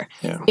hour.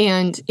 Yeah.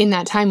 And in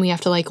that time, we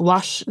have to like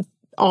wash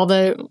all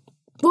the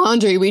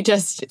laundry we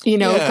just,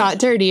 got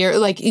dirty, or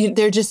like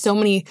there's so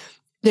many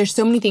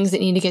things that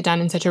need to get done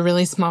in such a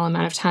really small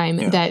amount of time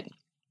that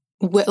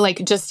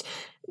like, just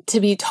to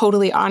be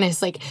totally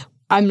honest, like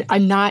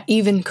I'm not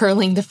even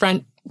curling the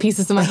front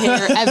pieces of my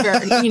hair ever,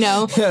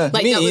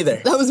 like me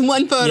either. That was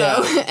one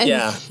photo.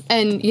 Yeah.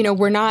 And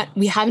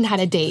we haven't had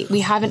a date.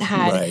 We haven't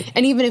had,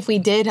 and even if we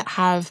did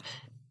have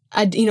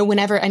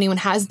whenever anyone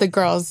has the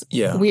girls,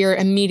 we're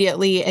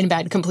immediately in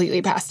bed,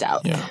 completely passed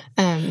out. Yeah.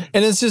 And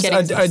it's just,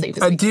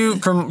 I do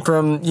from,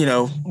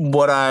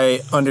 what I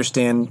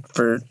understand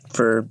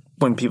for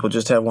when people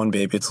just have one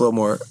baby, it's a little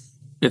more,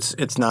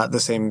 it's not the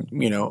same,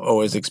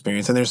 always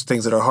experience. And there's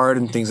things that are hard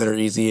and things that are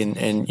easy,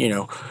 and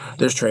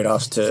there's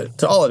trade-offs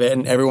to all of it,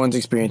 and everyone's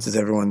experience is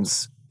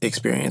everyone's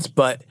experience.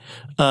 But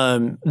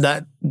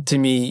that, to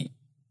me,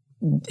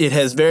 it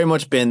has very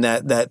much been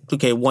that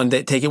okay, one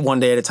day, take it one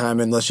day at a time,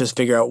 and let's just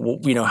figure out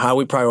how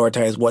we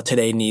prioritize what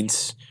today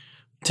needs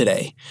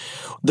today.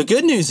 The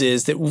good news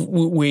is that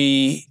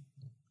we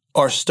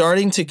are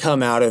starting to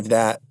come out of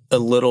that a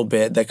little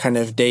bit, that kind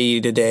of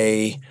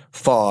day-to-day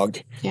fog.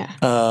 Yeah.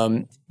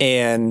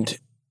 And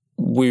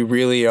we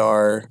really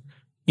are,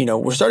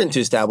 we're starting to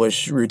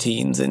establish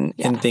routines and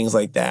things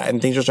like that,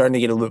 and things are starting to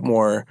get a little bit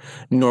more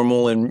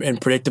normal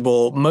and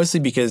predictable, mostly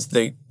because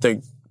the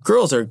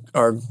girls are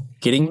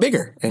getting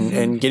bigger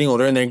and getting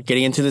older, and they're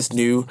getting into this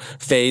new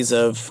phase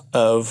of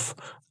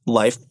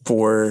life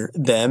for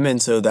them.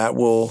 And so that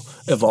will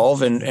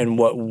evolve, and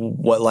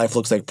what life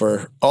looks like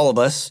for all of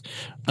us,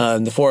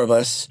 the four of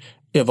us,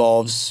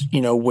 evolves,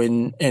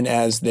 when and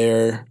as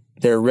they're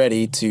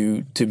ready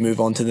to move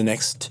on to the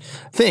next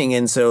thing.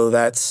 And so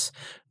that's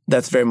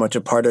very much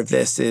a part of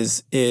this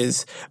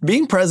is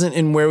being present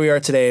in where we are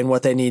today and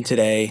what they need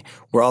today.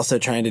 We're also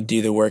trying to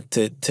do the work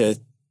to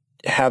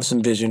have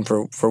some vision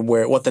for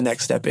what the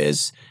next step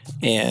is,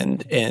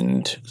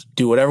 and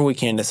do whatever we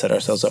can to set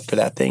ourselves up for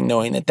that thing,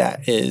 knowing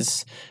that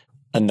is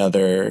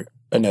another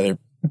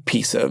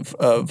piece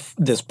of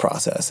this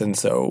process. And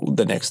so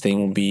the next thing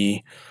will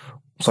be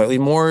slightly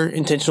more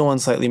intentional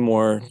and slightly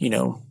more,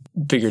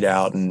 figured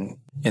out and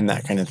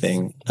that kind of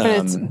thing.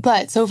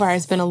 But so far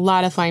it's been a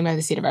lot of flying by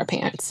the seat of our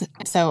pants.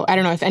 So I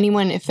don't know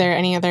if there are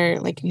any other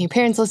like new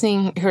parents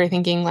listening who are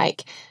thinking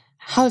like,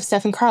 how have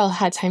Steph and Carl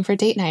had time for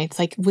date nights?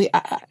 Like we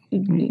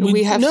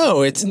have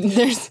no. It's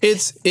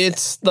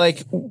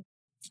like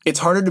it's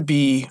harder to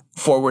be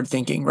forward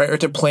thinking, right, or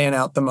to plan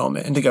out the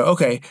moment and to go,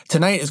 okay,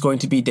 tonight is going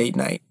to be date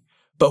night.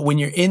 But when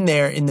you're in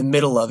there in the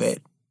middle of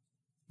it,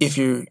 if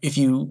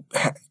you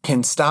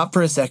can stop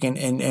for a second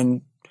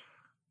and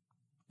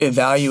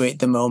evaluate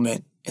the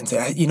moment and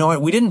say, you know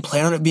what, we didn't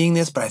plan on it being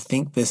this, but I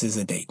think this is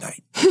a date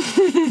night,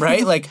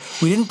 right? Like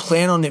we didn't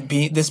plan on it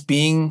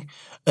being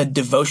a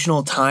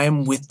devotional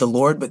time with the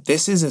Lord, but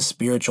this is a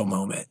spiritual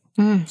moment.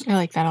 I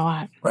like that a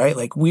lot. Right?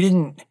 Like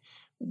one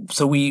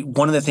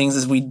of the things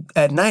is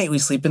at night we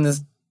sleep in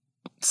this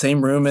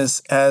same room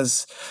as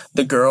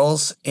the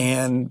girls,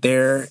 and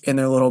they're in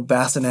their little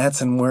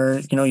bassinets, and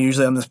we're,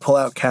 usually on this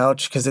pull-out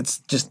couch because it's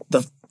just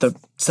the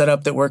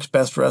setup that works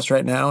best for us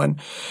right now.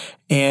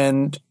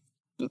 And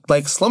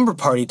like slumber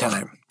party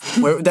time,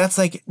 where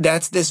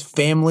that's this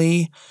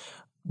family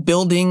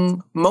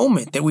building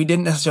moment that we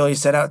didn't necessarily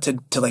set out to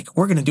like,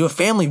 we're going to do a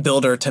family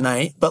builder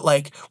tonight. But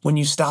like when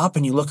you stop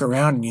and you look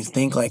around and you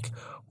think like,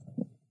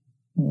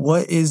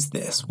 what is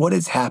this? What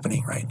is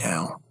happening right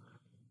now?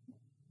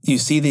 You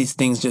see these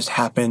things just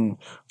happen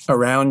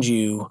around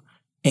you,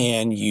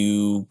 and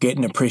you get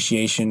an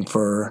appreciation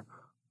for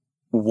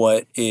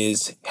what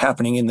is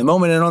happening in the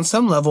moment. And on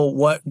some level,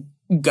 what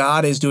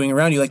God is doing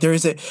around you. Like there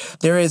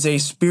is a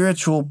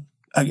spiritual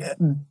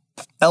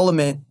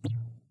element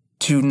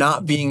to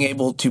not being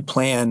able to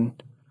plan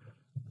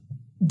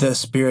the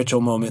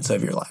spiritual moments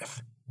of your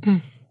life.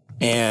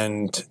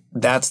 And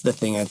that's the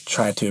thing I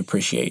try to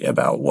appreciate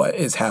about what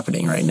is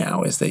happening right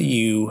now, is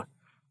that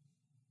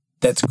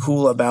that's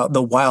cool about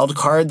the wild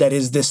card that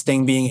is this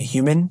thing being a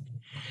human,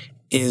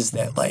 is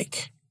that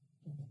like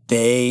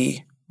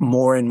they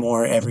more and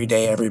more every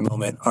day, every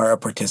moment are a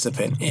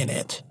participant in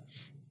it.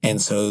 And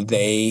so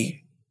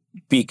they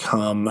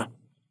become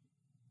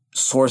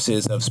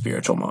sources of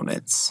spiritual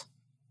moments,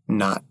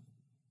 not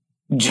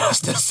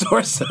just a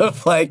source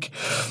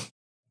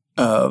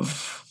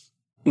of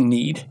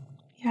need.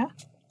 Yeah.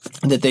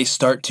 That they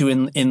start to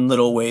in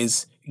little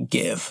ways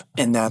give.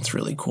 And that's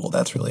really cool.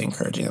 That's really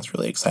encouraging. That's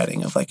really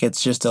exciting. Of like,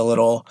 it's just a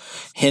little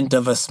hint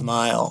of a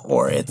smile,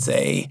 or it's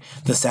the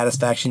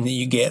satisfaction that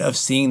you get of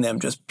seeing them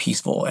just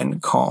peaceful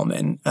and calm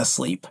and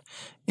asleep,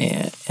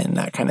 and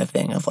that kind of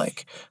thing of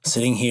like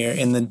sitting here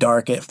in the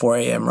dark at 4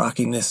 a.m.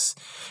 rocking this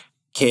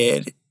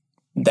kid.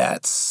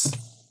 That's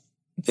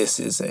this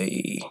is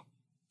a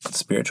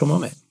spiritual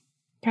moment.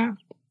 Yeah,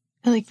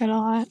 I like that a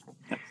lot.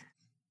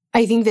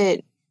 I think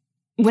that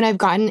when I've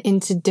gotten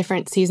into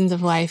different seasons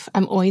of life,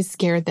 I'm always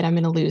scared that I'm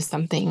going to lose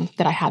something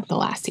that I had the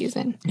last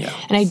season. Yeah.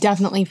 And I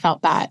definitely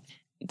felt that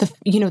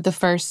the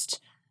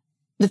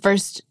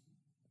first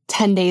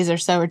 10 days or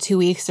so, or 2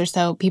 weeks or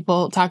so,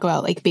 people talk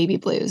about like baby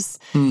blues.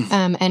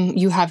 And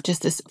you have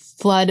just this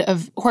flood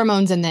of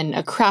hormones and then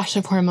a crash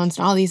of hormones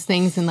and all these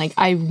things. And like,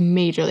 I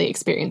majorly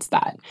experienced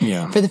that.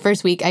 Yeah. For the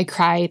first week, I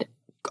cried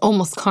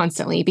almost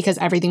constantly because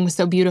everything was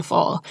so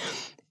beautiful.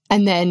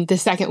 And then the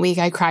second week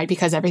I cried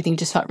because everything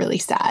just felt really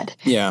sad.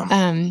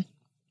 Yeah.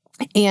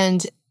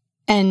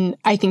 And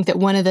I think that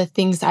one of the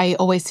things I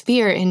always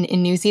fear in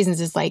new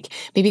seasons is like,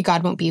 maybe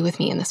God won't be with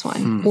me in this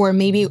one, or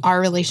maybe our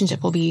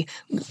relationship will be,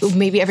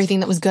 maybe everything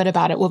that was good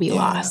about it will be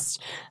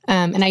lost.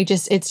 And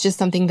it's just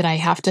something that I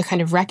have to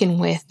kind of reckon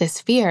with,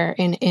 this fear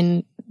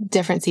in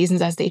different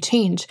seasons as they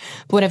change.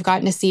 But what I've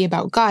gotten to see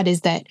about God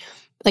is that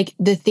like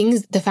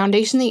the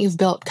foundation that you've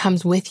built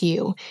comes with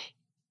you.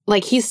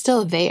 Like he's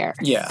still there.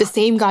 Yeah. The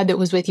same God that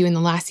was with you in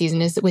the last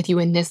season is with you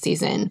in this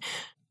season.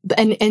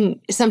 And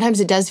sometimes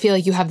it does feel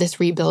like you have this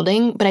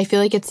rebuilding, but I feel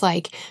like it's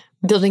like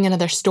building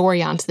another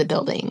story onto the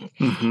building.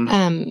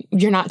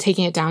 You're not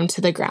taking it down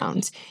to the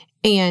ground.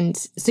 And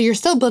so you're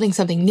still building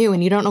something new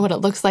and you don't know what it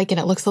looks like and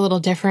it looks a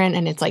little different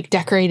and it's like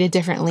decorated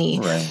differently,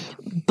 right.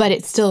 But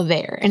it's still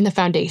there and the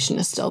foundation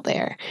is still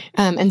there.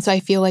 And so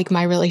I feel like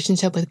my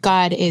relationship with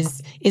God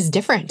is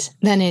different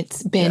than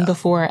it's been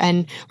before.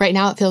 And right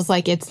now it feels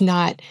like it's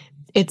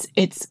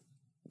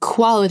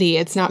quality,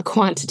 it's not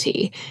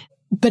quantity.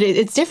 But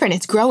it's different.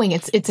 It's growing.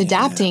 It's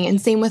adapting.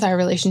 And same with our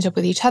relationship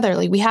with each other.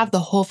 Like we have the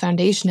whole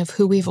foundation of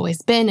who we've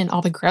always been and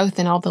all the growth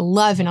and all the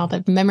love and all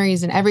the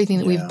memories and everything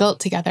that we've built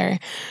together.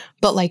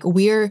 But like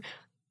we're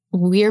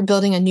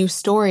building a new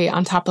story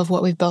on top of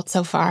what we've built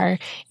so far.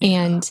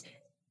 And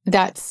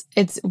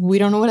we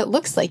don't know what it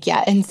looks like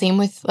yet. And same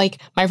with like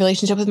my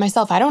relationship with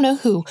myself. I don't know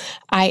who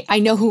I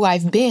know who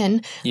I've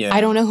been. Yeah.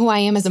 I don't know who I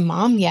am as a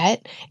mom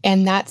yet.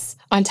 And that's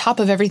on top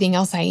of everything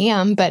else I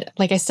am. But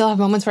like, I still have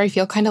moments where I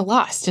feel kind of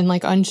lost and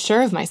like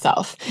unsure of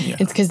myself. Yeah.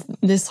 It's because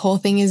this whole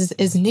thing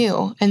is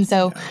new. And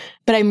so,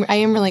 but I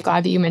am really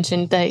glad that you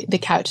mentioned the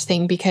couch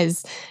thing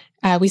because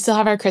we still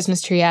have our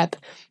Christmas tree up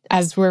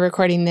as we're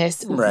recording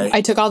this. Right.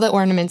 I took all the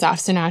ornaments off,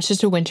 so now it's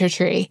just a winter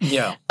tree.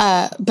 Yeah.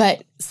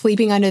 But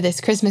sleeping under this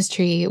Christmas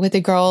tree with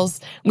the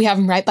girls, we have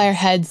them right by our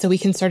heads so we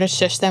can sort of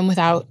shush them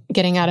without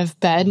getting out of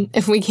bed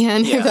if we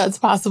can, if that's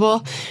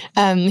possible.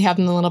 We have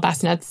them in the little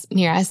bassinets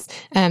near us.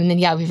 And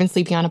then, we've been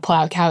sleeping on a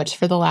pull-out couch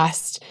for the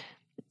last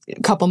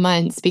couple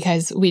months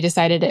because we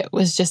decided it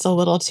was just a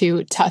little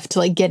too tough to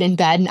like get in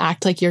bed and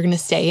act like you're going to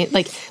stay,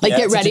 like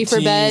get ready for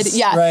bed.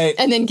 Yeah. Right.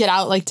 And then get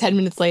out like 10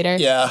 minutes later.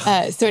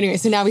 Yeah. So anyway,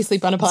 so now we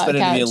sleep on a pull-out couch.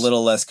 It's better to be a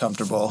little less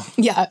comfortable.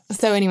 Yeah.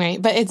 So anyway,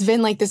 but it's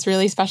been like this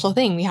really special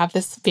thing. We have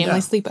this family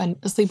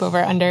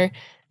sleepover under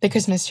the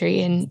Christmas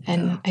tree.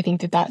 And I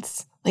think that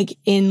that's like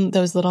in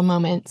those little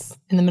moments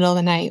in the middle of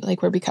the night,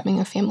 like we're becoming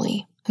a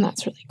family. And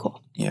that's really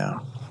cool. Yeah.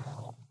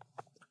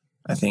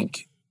 I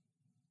think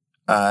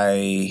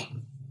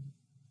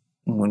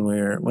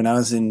when I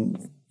was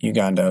in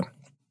Uganda,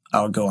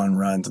 I would go on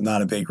runs. I'm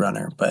not a big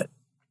runner, but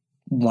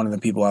one of the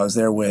people I was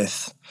there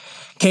with,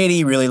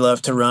 Katie, really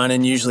loved to run,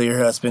 and usually her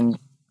husband,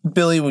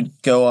 Billy,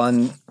 would go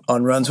on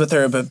runs with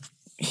her, but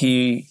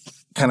he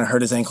kind of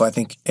hurt his ankle, I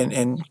think,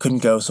 and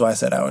couldn't go, so I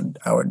said I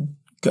would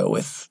go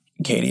with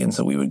Katie, and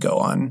so we would go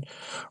on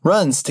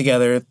runs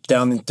together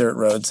down the dirt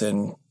roads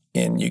in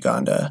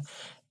Uganda.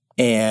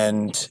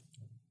 And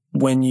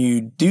when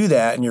you do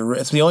that, and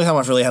it's the only time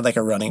I've really had like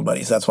a running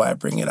buddy, so that's why I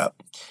bring it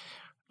up.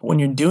 When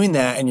you're doing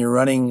that and you're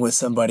running with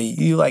somebody,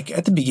 you like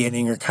at the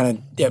beginning or kind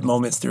of at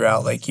moments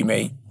throughout, like you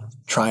may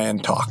try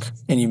and talk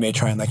and you may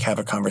try and like have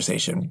a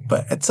conversation.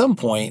 But at some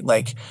point,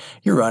 like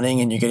you're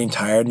running and you're getting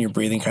tired and you're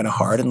breathing kind of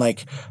hard and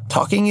like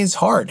talking is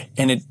hard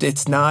and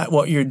it's not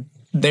what you're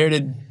there to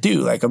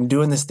do. Like I'm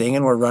doing this thing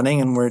and we're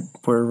running and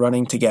we're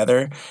running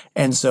together.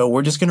 And so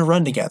we're just going to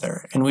run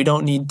together and we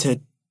don't need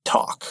to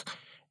talk.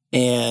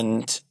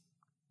 And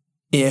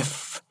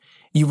if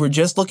you were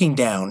just looking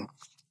down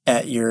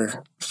at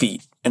your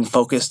feet and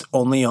focused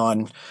only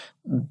on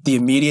the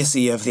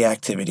immediacy of the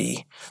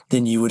activity,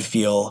 then you would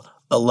feel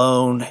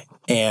alone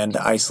and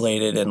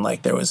isolated and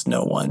like there was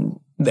no one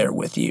there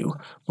with you.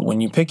 But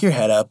when you pick your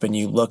head up and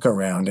you look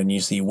around and you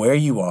see where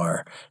you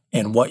are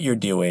and what you're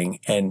doing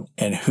and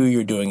who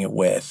you're doing it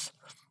with,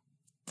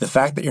 the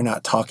fact that you're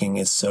not talking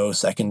is so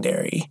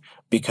secondary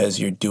because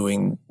you're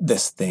doing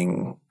this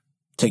thing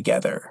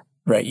together,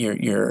 right?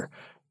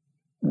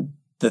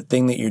 The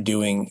thing that you're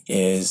doing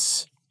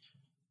is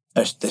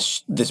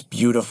this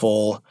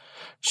beautiful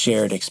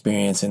shared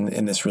experience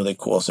in this really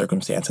cool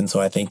circumstance. And so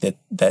I think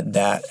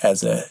that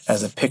as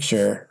a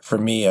picture for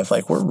me of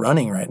like, we're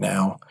running right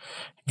now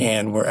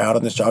and we're out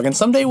on this jog and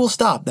someday we'll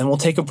stop, then we'll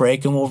take a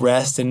break and we'll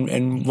rest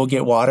and we'll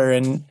get water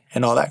and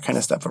all that kind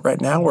of stuff. But right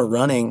now we're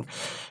running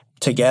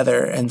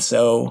together. And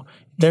so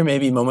there may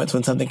be moments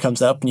when something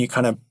comes up and you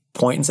kind of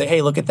point and say,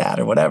 hey, look at that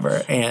or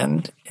whatever.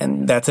 And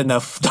that's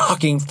enough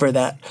talking for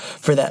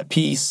that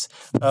piece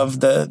of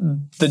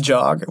the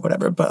jog or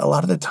whatever. But a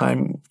lot of the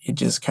time it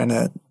just kind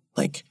of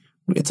like,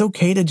 it's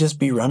okay to just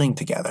be running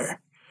together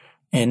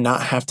and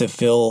not have to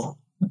fill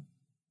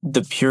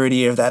the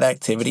purity of that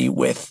activity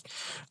with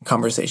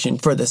conversation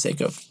for the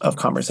sake of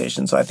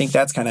conversation. So I think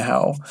that's kind of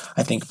how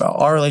I think about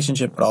our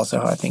relationship, but also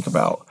how I think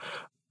about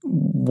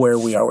where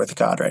we are with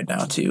God right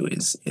now too,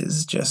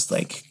 is just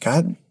like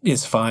God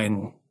is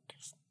fine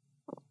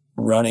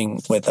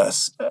running with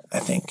us, I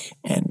think,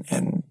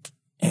 and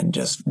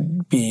just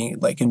being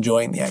like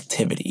enjoying the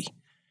activity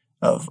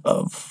of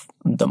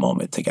the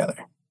moment together.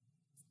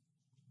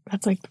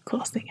 That's like the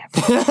coolest thing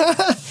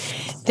ever.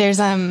 There's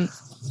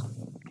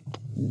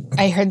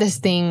I heard this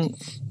thing.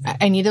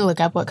 I need to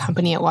look up what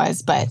company it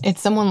was, but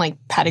it's someone like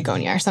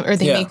Patagonia or something, or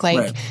they make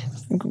like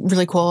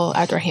really cool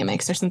outdoor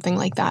hammocks or something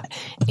like that.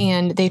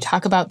 And they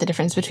talk about the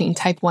difference between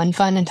type 1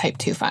 fun and type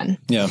 2 fun.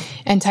 Yeah.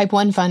 And type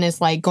 1 fun is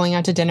like going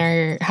out to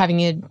dinner, having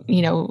a,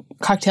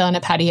 cocktail on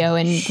a patio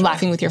and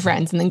laughing with your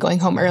friends and then going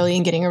home early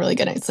and getting a really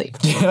good night's sleep.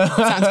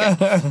 Sounds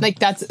good. Like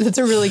that's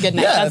a really good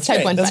night. Yeah, that's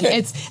type 1 fun.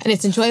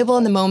 It's enjoyable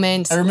in the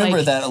moment. I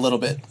remember that a little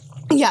bit.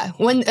 Yeah.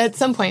 At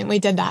some point we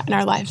did that in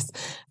our lives.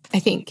 I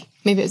think.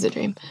 Maybe it was a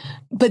dream.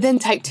 But then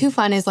type 2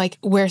 fun is like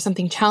where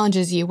something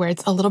challenges you, where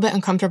it's a little bit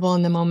uncomfortable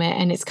in the moment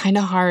and it's kind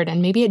of hard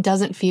and maybe it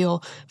doesn't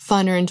feel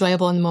fun or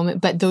enjoyable in the moment,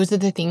 but those are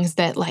the things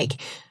that like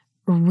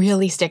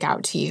really stick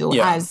out to you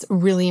as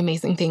really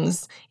amazing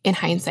things in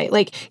hindsight.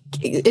 Like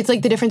it's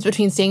like the difference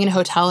between staying in a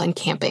hotel and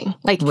camping.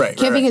 Like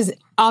camping is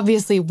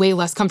obviously way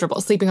less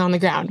comfortable, sleeping on the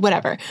ground,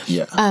 whatever.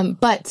 Yeah.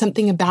 But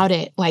something about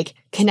it like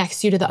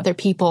connects you to the other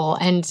people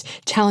and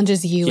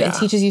challenges you and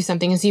teaches you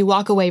something. As you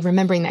walk away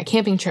remembering that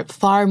camping trip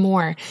far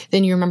more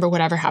than you remember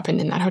whatever happened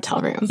in that hotel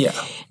room. Yeah.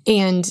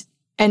 And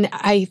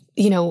I,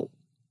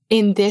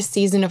 in this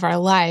season of our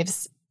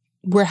lives,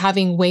 we're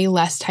having way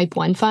less type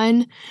 1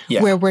 fun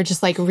where we're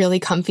just like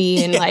really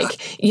comfy and like,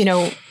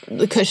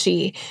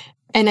 cushy.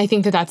 And I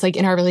think that that's like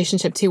in our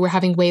relationship too, we're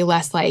having way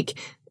less like,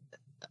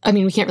 I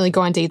mean, we can't really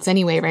go on dates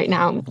anyway right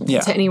now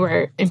to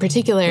anywhere in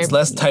particular. It's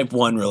less type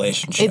 1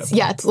 relationship.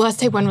 It's less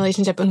type 1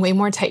 relationship and way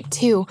more type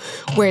 2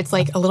 where it's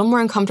like a little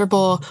more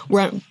uncomfortable,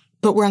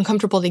 but we're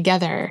uncomfortable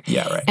together.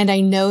 Yeah, right. And I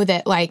know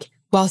that like,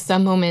 while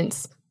some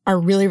moments are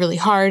really, really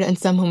hard and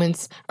some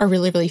moments are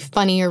really, really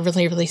funny or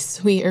really, really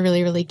sweet or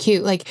really, really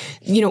cute. Like,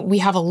 we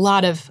have a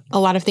lot of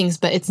things,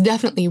 but it's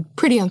definitely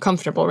pretty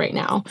uncomfortable right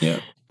now. Yeah.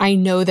 I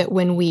know that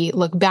when we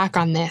look back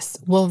on this,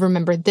 we'll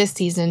remember this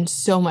season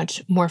so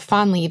much more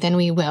fondly than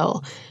we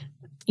will,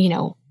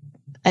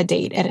 a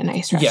date at a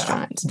nice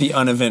restaurant. Yeah, the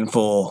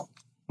uneventful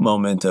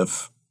moment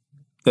of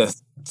the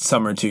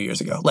summer 2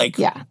 years ago. Like,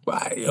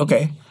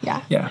 okay.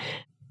 Yeah. Yeah.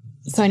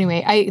 So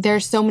anyway, there are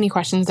so many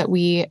questions that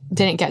we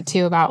didn't get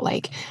to about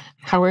like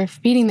how we're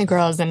feeding the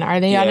girls and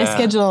are they on a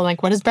schedule?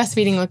 Like what does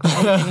breastfeeding look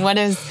like? And what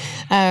is,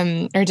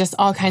 or just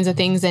all kinds of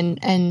things.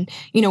 And,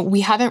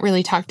 we haven't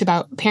really talked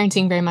about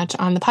parenting very much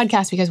on the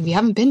podcast because we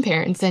haven't been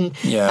parents. And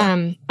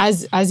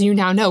as you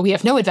now know, we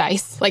have no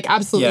advice, like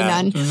absolutely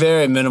none.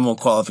 Very minimal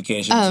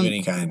qualifications of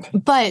any kind.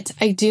 But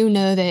I do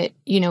know that,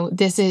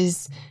 this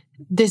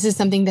is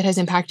something that has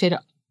impacted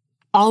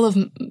all of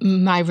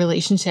my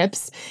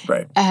relationships.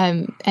 Right.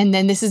 And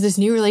then this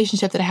new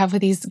relationship that I have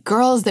with these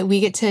girls that we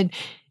get to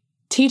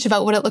teach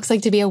about what it looks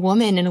like to be a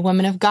woman and a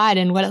woman of God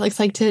and what it looks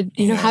like to,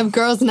 have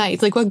girls'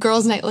 nights, like what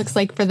girls' night looks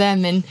like for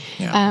them. And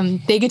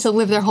they get to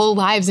live their whole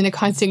lives in a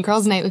constant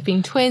girls' night with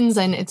being twins.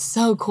 And it's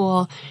so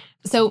cool.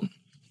 So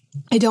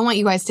I don't want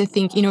you guys to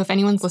think, if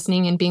anyone's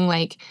listening and being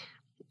like,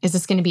 is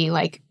this going to be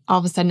like all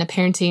of a sudden a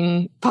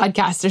parenting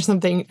podcast or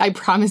something? I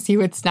promise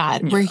you it's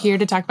not. We're here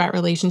to talk about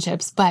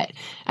relationships, but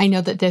I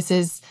know that this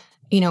is,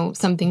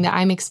 something that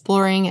I'm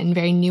exploring and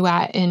very new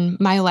at in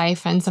my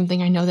life and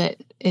something I know that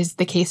is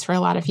the case for a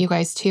lot of you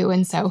guys too.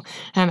 And so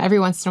every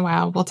once in a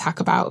while, we'll talk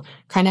about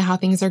kind of how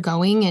things are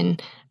going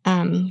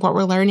and what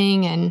we're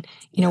learning and,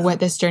 what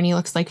this journey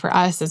looks like for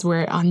us as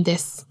we're on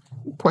this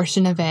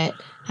portion of it.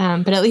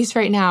 But at least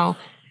right now,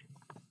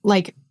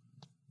 like,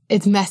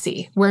 it's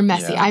messy. We're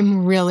messy. Yeah.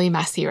 I'm really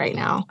messy right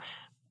now,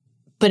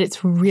 but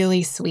it's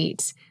really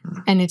sweet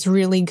and it's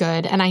really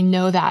good. And I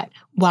know that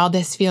while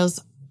this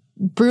feels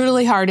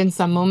brutally hard in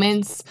some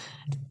moments,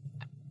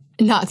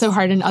 not so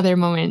hard in other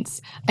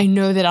moments, I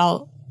know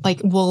that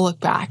we'll look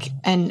back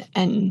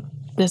and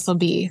this will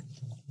be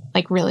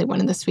like really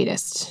one of the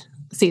sweetest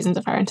seasons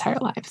of our entire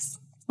lives,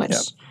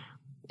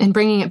 and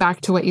bringing it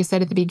back to what you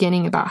said at the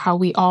beginning about how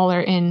we all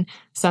are in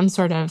some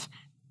sort of,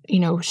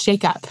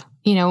 shakeup.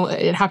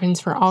 It happens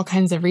for all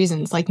kinds of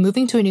reasons. Like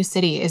moving to a new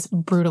city is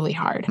brutally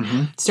hard.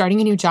 Mm-hmm. Starting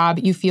a new job,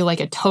 you feel like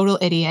a total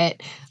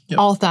idiot. Yep.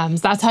 All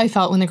thumbs. That's how I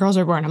felt when the girls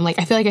were born. I'm like,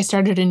 I feel like I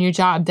started a new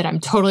job that I'm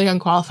totally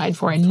unqualified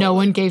for and no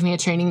one gave me a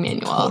training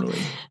manual.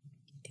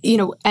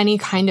 Totally. Any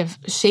kind of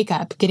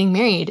shakeup, getting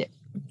married,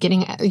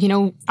 getting,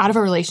 out of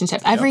a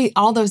relationship,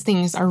 all those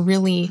things are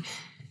really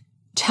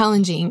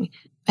challenging.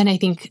 And I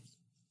think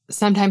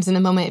sometimes in the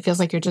moment it feels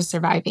like you're just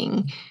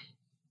surviving.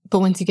 But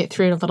once you get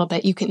through it a little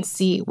bit, you can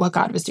see what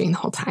God was doing the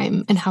whole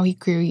time and how he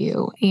grew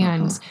you.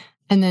 And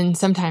then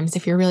sometimes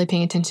if you're really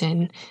paying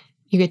attention,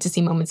 you get to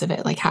see moments of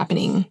it like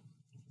happening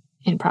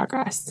in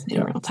progress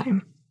in real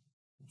time.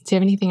 Do you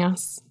have anything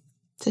else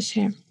to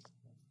share?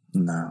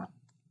 No.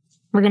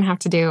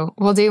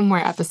 We'll do more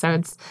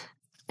episodes.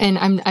 And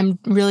I'm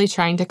really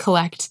trying to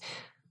collect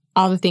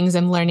all the things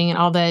I'm learning and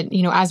all the,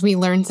 as we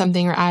learn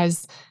something or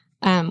as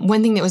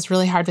one thing that was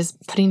really hard was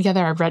putting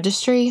together our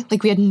registry.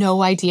 Like we had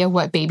no idea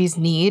what babies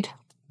need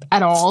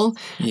at all.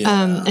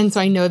 Yeah. And so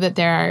I know that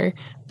there are,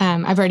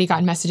 I've already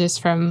gotten messages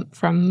from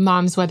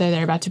moms, whether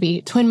they're about to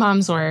be twin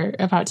moms or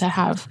about to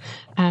have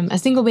a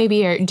single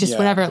baby or just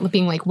whatever,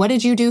 being like, what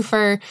did you do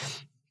for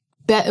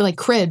like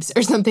cribs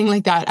or something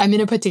like that? I'm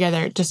going to put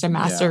together just a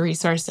master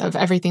resource of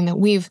everything that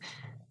we've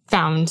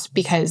found,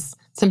 because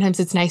sometimes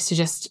it's nice to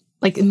just,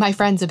 like, my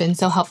friends have been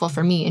so helpful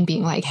for me in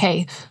being like,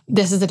 hey,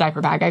 this is the diaper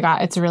bag I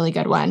got. It's a really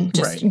good one.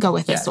 Just go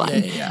with this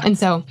one. Yeah. And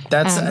so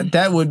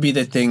that would be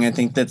the thing. I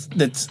think that's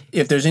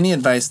if there's any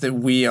advice that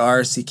we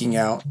are seeking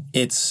out,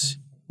 it's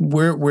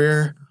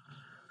we're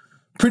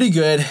pretty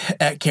good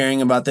at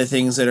caring about the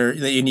things that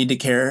you need to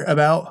care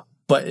about,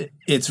 but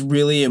it's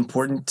really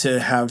important to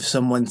have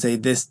someone say,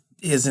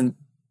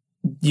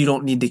 you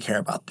don't need to care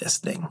about this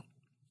thing.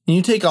 And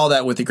you take all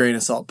that with a grain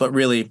of salt, but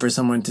really for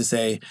someone to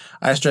say,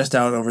 I stressed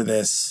out over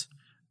this,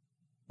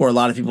 or a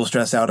lot of people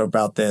stress out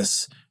about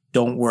this,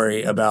 don't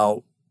worry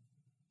about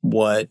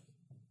what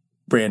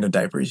brand of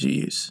diapers you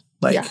use.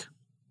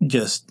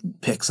 Just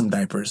pick some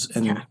diapers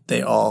and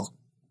they all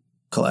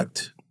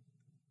collect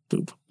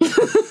poop.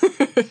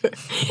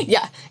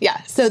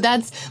 Yeah. So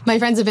my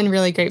friends have been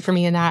really great for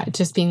me in that,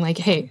 just being like,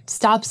 hey,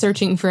 stop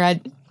searching for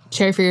a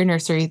chair for your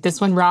nursery.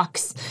 This one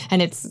rocks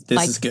and it's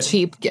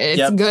cheap.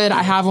 It's good.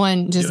 I have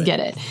one. Just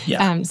get it.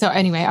 Yeah. So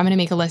anyway, I'm going to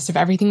make a list of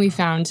everything we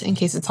found in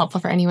case it's helpful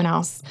for anyone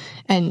else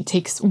and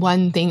takes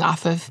one thing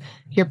off of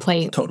your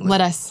plate. Totally.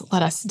 Let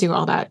us do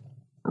all that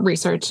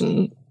research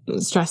and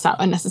stress out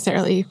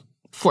unnecessarily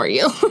for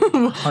you.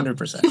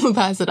 100%. We'll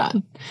pass it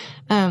on.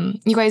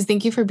 You guys,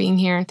 thank you for being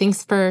here.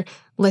 Thanks for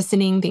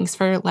listening. Thanks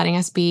for letting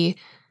us be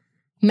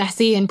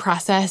messy and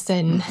process.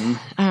 And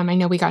I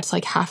know we got to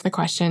like half the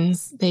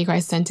questions that you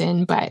guys sent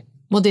in, but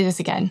we'll do this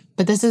again.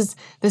 But this is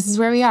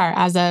where we are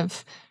as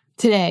of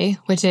today,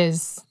 which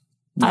is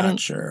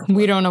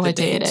we don't know what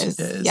day it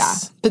is. Yeah.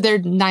 But they're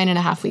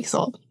 9.5 weeks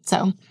old.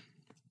 So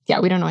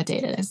we don't know what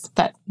date it is.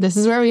 But this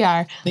is where we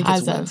are. I think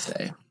it's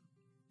Wednesday.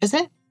 Is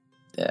it?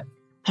 Yeah.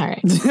 All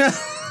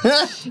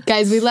right.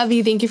 Guys, we love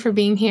you. Thank you for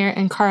being here.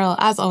 And Carl,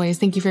 as always,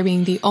 thank you for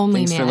being the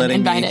only man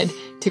invited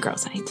to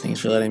Girls Night.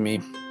 Thanks for letting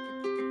me.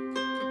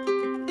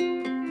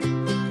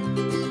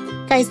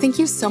 Guys, thank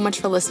you so much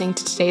for listening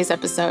to today's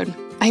episode.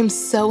 I am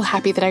so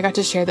happy that I got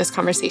to share this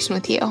conversation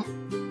with you.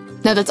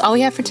 Now, that's all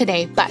we have for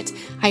today, but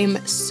I am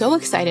so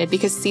excited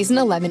because season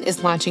 11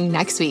 is launching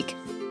next week,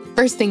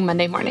 first thing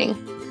Monday morning.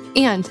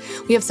 And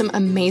we have some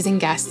amazing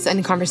guests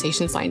and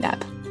conversations lined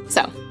up.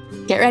 So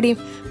get ready,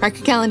 mark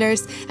your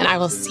calendars, and I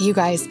will see you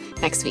guys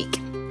next week.